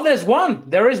checked. Oh, there's one.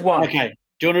 There is one. Okay.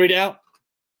 Do you want to read it out?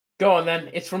 Go on, then.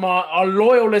 It's from our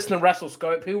loyal listener,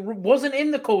 WrestleScope, who wasn't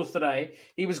in the calls today.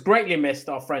 He was greatly missed,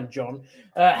 our friend John.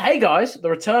 Hey, guys, the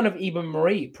return of Eva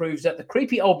Marie proves that the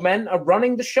creepy old men are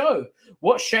running the show.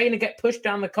 Watch Shayna get pushed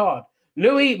down the card.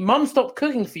 Louis, Mum stopped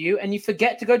cooking for you, and you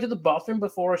forget to go to the bathroom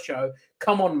before a show.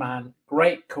 Come on, man.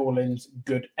 Great call-ins,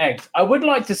 good eggs. I would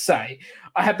like to say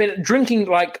I have been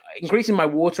drinking, increasing my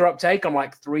water uptake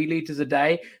on 3 liters a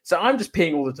day. So I'm just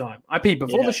peeing all the time. I pee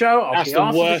before the show. I'll pee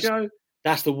after the show.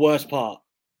 That's the worst part.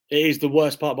 It is the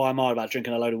worst part by a mile about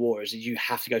drinking a load of water is that you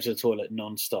have to go to the toilet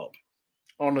non-stop.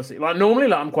 Honestly,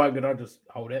 normally, I'm quite good. I just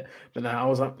hold it. But now I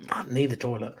was like, I need the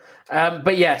toilet.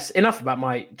 But yes, enough about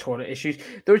my toilet issues.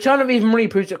 The return of Eva Marie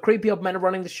proves that creepy old men are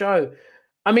running the show.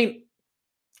 I mean,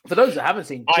 for those that haven't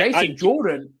seen, Jason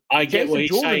Jordan. I get what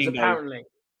he's saying. Apparently.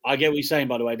 I get what he's saying,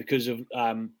 by the way, because of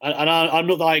and I'm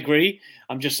not that I agree.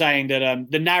 I'm just saying that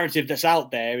the narrative that's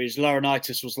out there is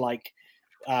Laurinaitis was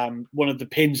one of the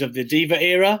pins of the Diva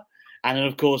era, and then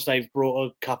of course they've brought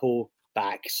a couple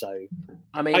back. So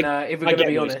I mean, if we're going to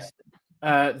be honest,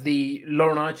 the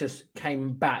Laurinaitis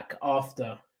came back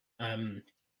after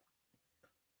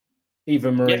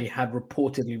Eva Marie had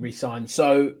reportedly resigned.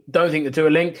 So don't think the two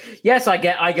are linked. Yes, I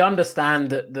understand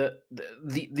that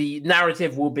the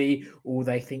narrative will be, oh,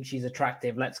 they think she's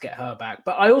attractive, let's get her back.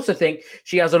 But I also think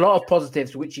she has a lot of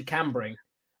positives which she can bring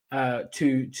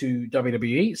to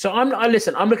WWE. So I'm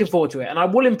looking forward to it, and I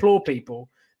will implore people.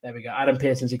 There we go. Adam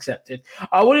Pearson's accepted.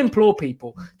 I will implore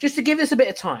people just to give this a bit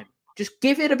of time. Just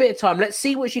give it a bit of time. Let's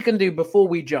see what she can do before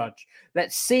we judge.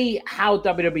 Let's see how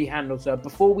WWE handles her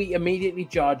before we immediately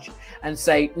judge and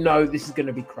say, no, this is going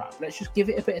to be crap. Let's just give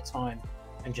it a bit of time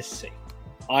and just see.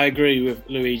 I agree with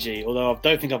Luigi, although I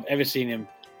don't think I've ever seen him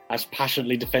as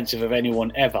passionately defensive of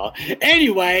anyone ever.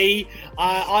 Anyway,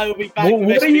 I will be back.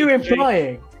 What are you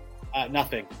implying?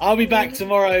 Nothing. I'll be back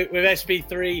tomorrow with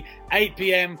SP3, 8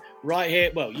 p.m. right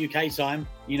here. Well, UK time.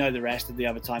 You know the rest of the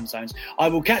other time zones. I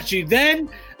will catch you then.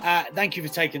 Thank you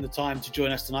for taking the time to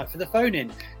join us tonight for the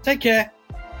phone-in. Take care.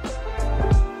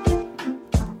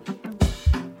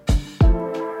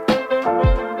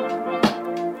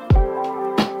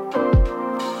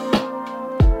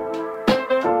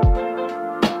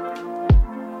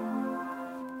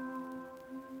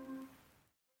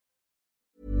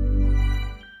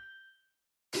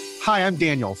 Hi, I'm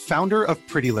Daniel, founder of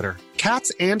Pretty Litter.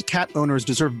 Cats and cat owners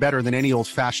deserve better than any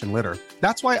old-fashioned litter.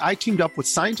 That's why I teamed up with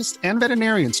scientists and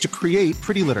veterinarians to create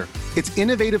Pretty Litter. Its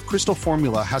innovative crystal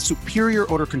formula has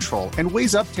superior odor control and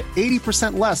weighs up to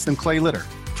 80% less than clay litter.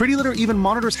 Pretty Litter even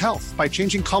monitors health by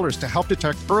changing colors to help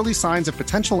detect early signs of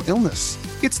potential illness.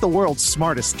 It's the world's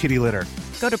smartest kitty litter.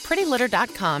 Go to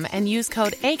prettylitter.com and use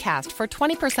code ACAST for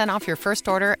 20% off your first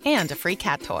order and a free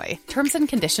cat toy. Terms and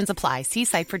conditions apply. See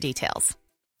site for details.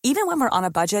 Even when we're on a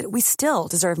budget, we still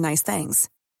deserve nice things.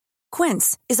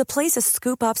 Quince is a place to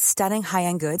scoop up stunning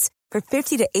high-end goods for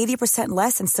 50 to 80%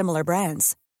 less than similar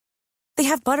brands. They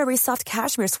have buttery soft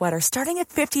cashmere sweaters starting at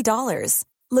 $50,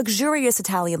 luxurious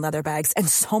Italian leather bags, and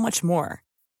so much more.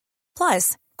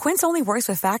 Plus, Quince only works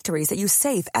with factories that use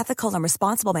safe, ethical, and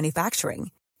responsible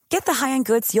manufacturing. Get the high-end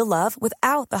goods you'll love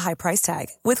without the high price tag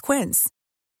with Quince.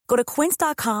 Go to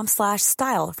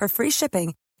quince.com/style for free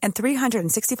shipping and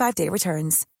 365-day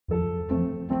returns.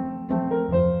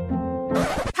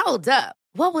 Hold up.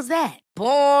 What was that?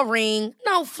 Boring.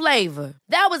 No flavor.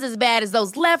 That was as bad as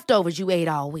those leftovers you ate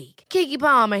all week. Keke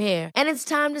Palmer here, and it's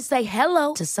time to say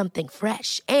hello to something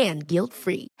fresh and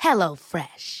guilt-free. Hello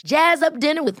Fresh. Jazz up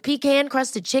dinner with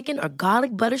pecan-crusted chicken or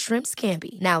garlic butter shrimp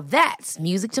scampi. Now that's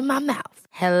music to my mouth.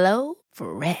 Hello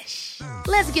Fresh.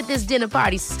 Let's get this dinner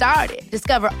party started.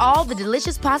 Discover all the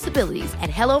delicious possibilities at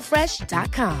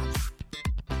HelloFresh.com.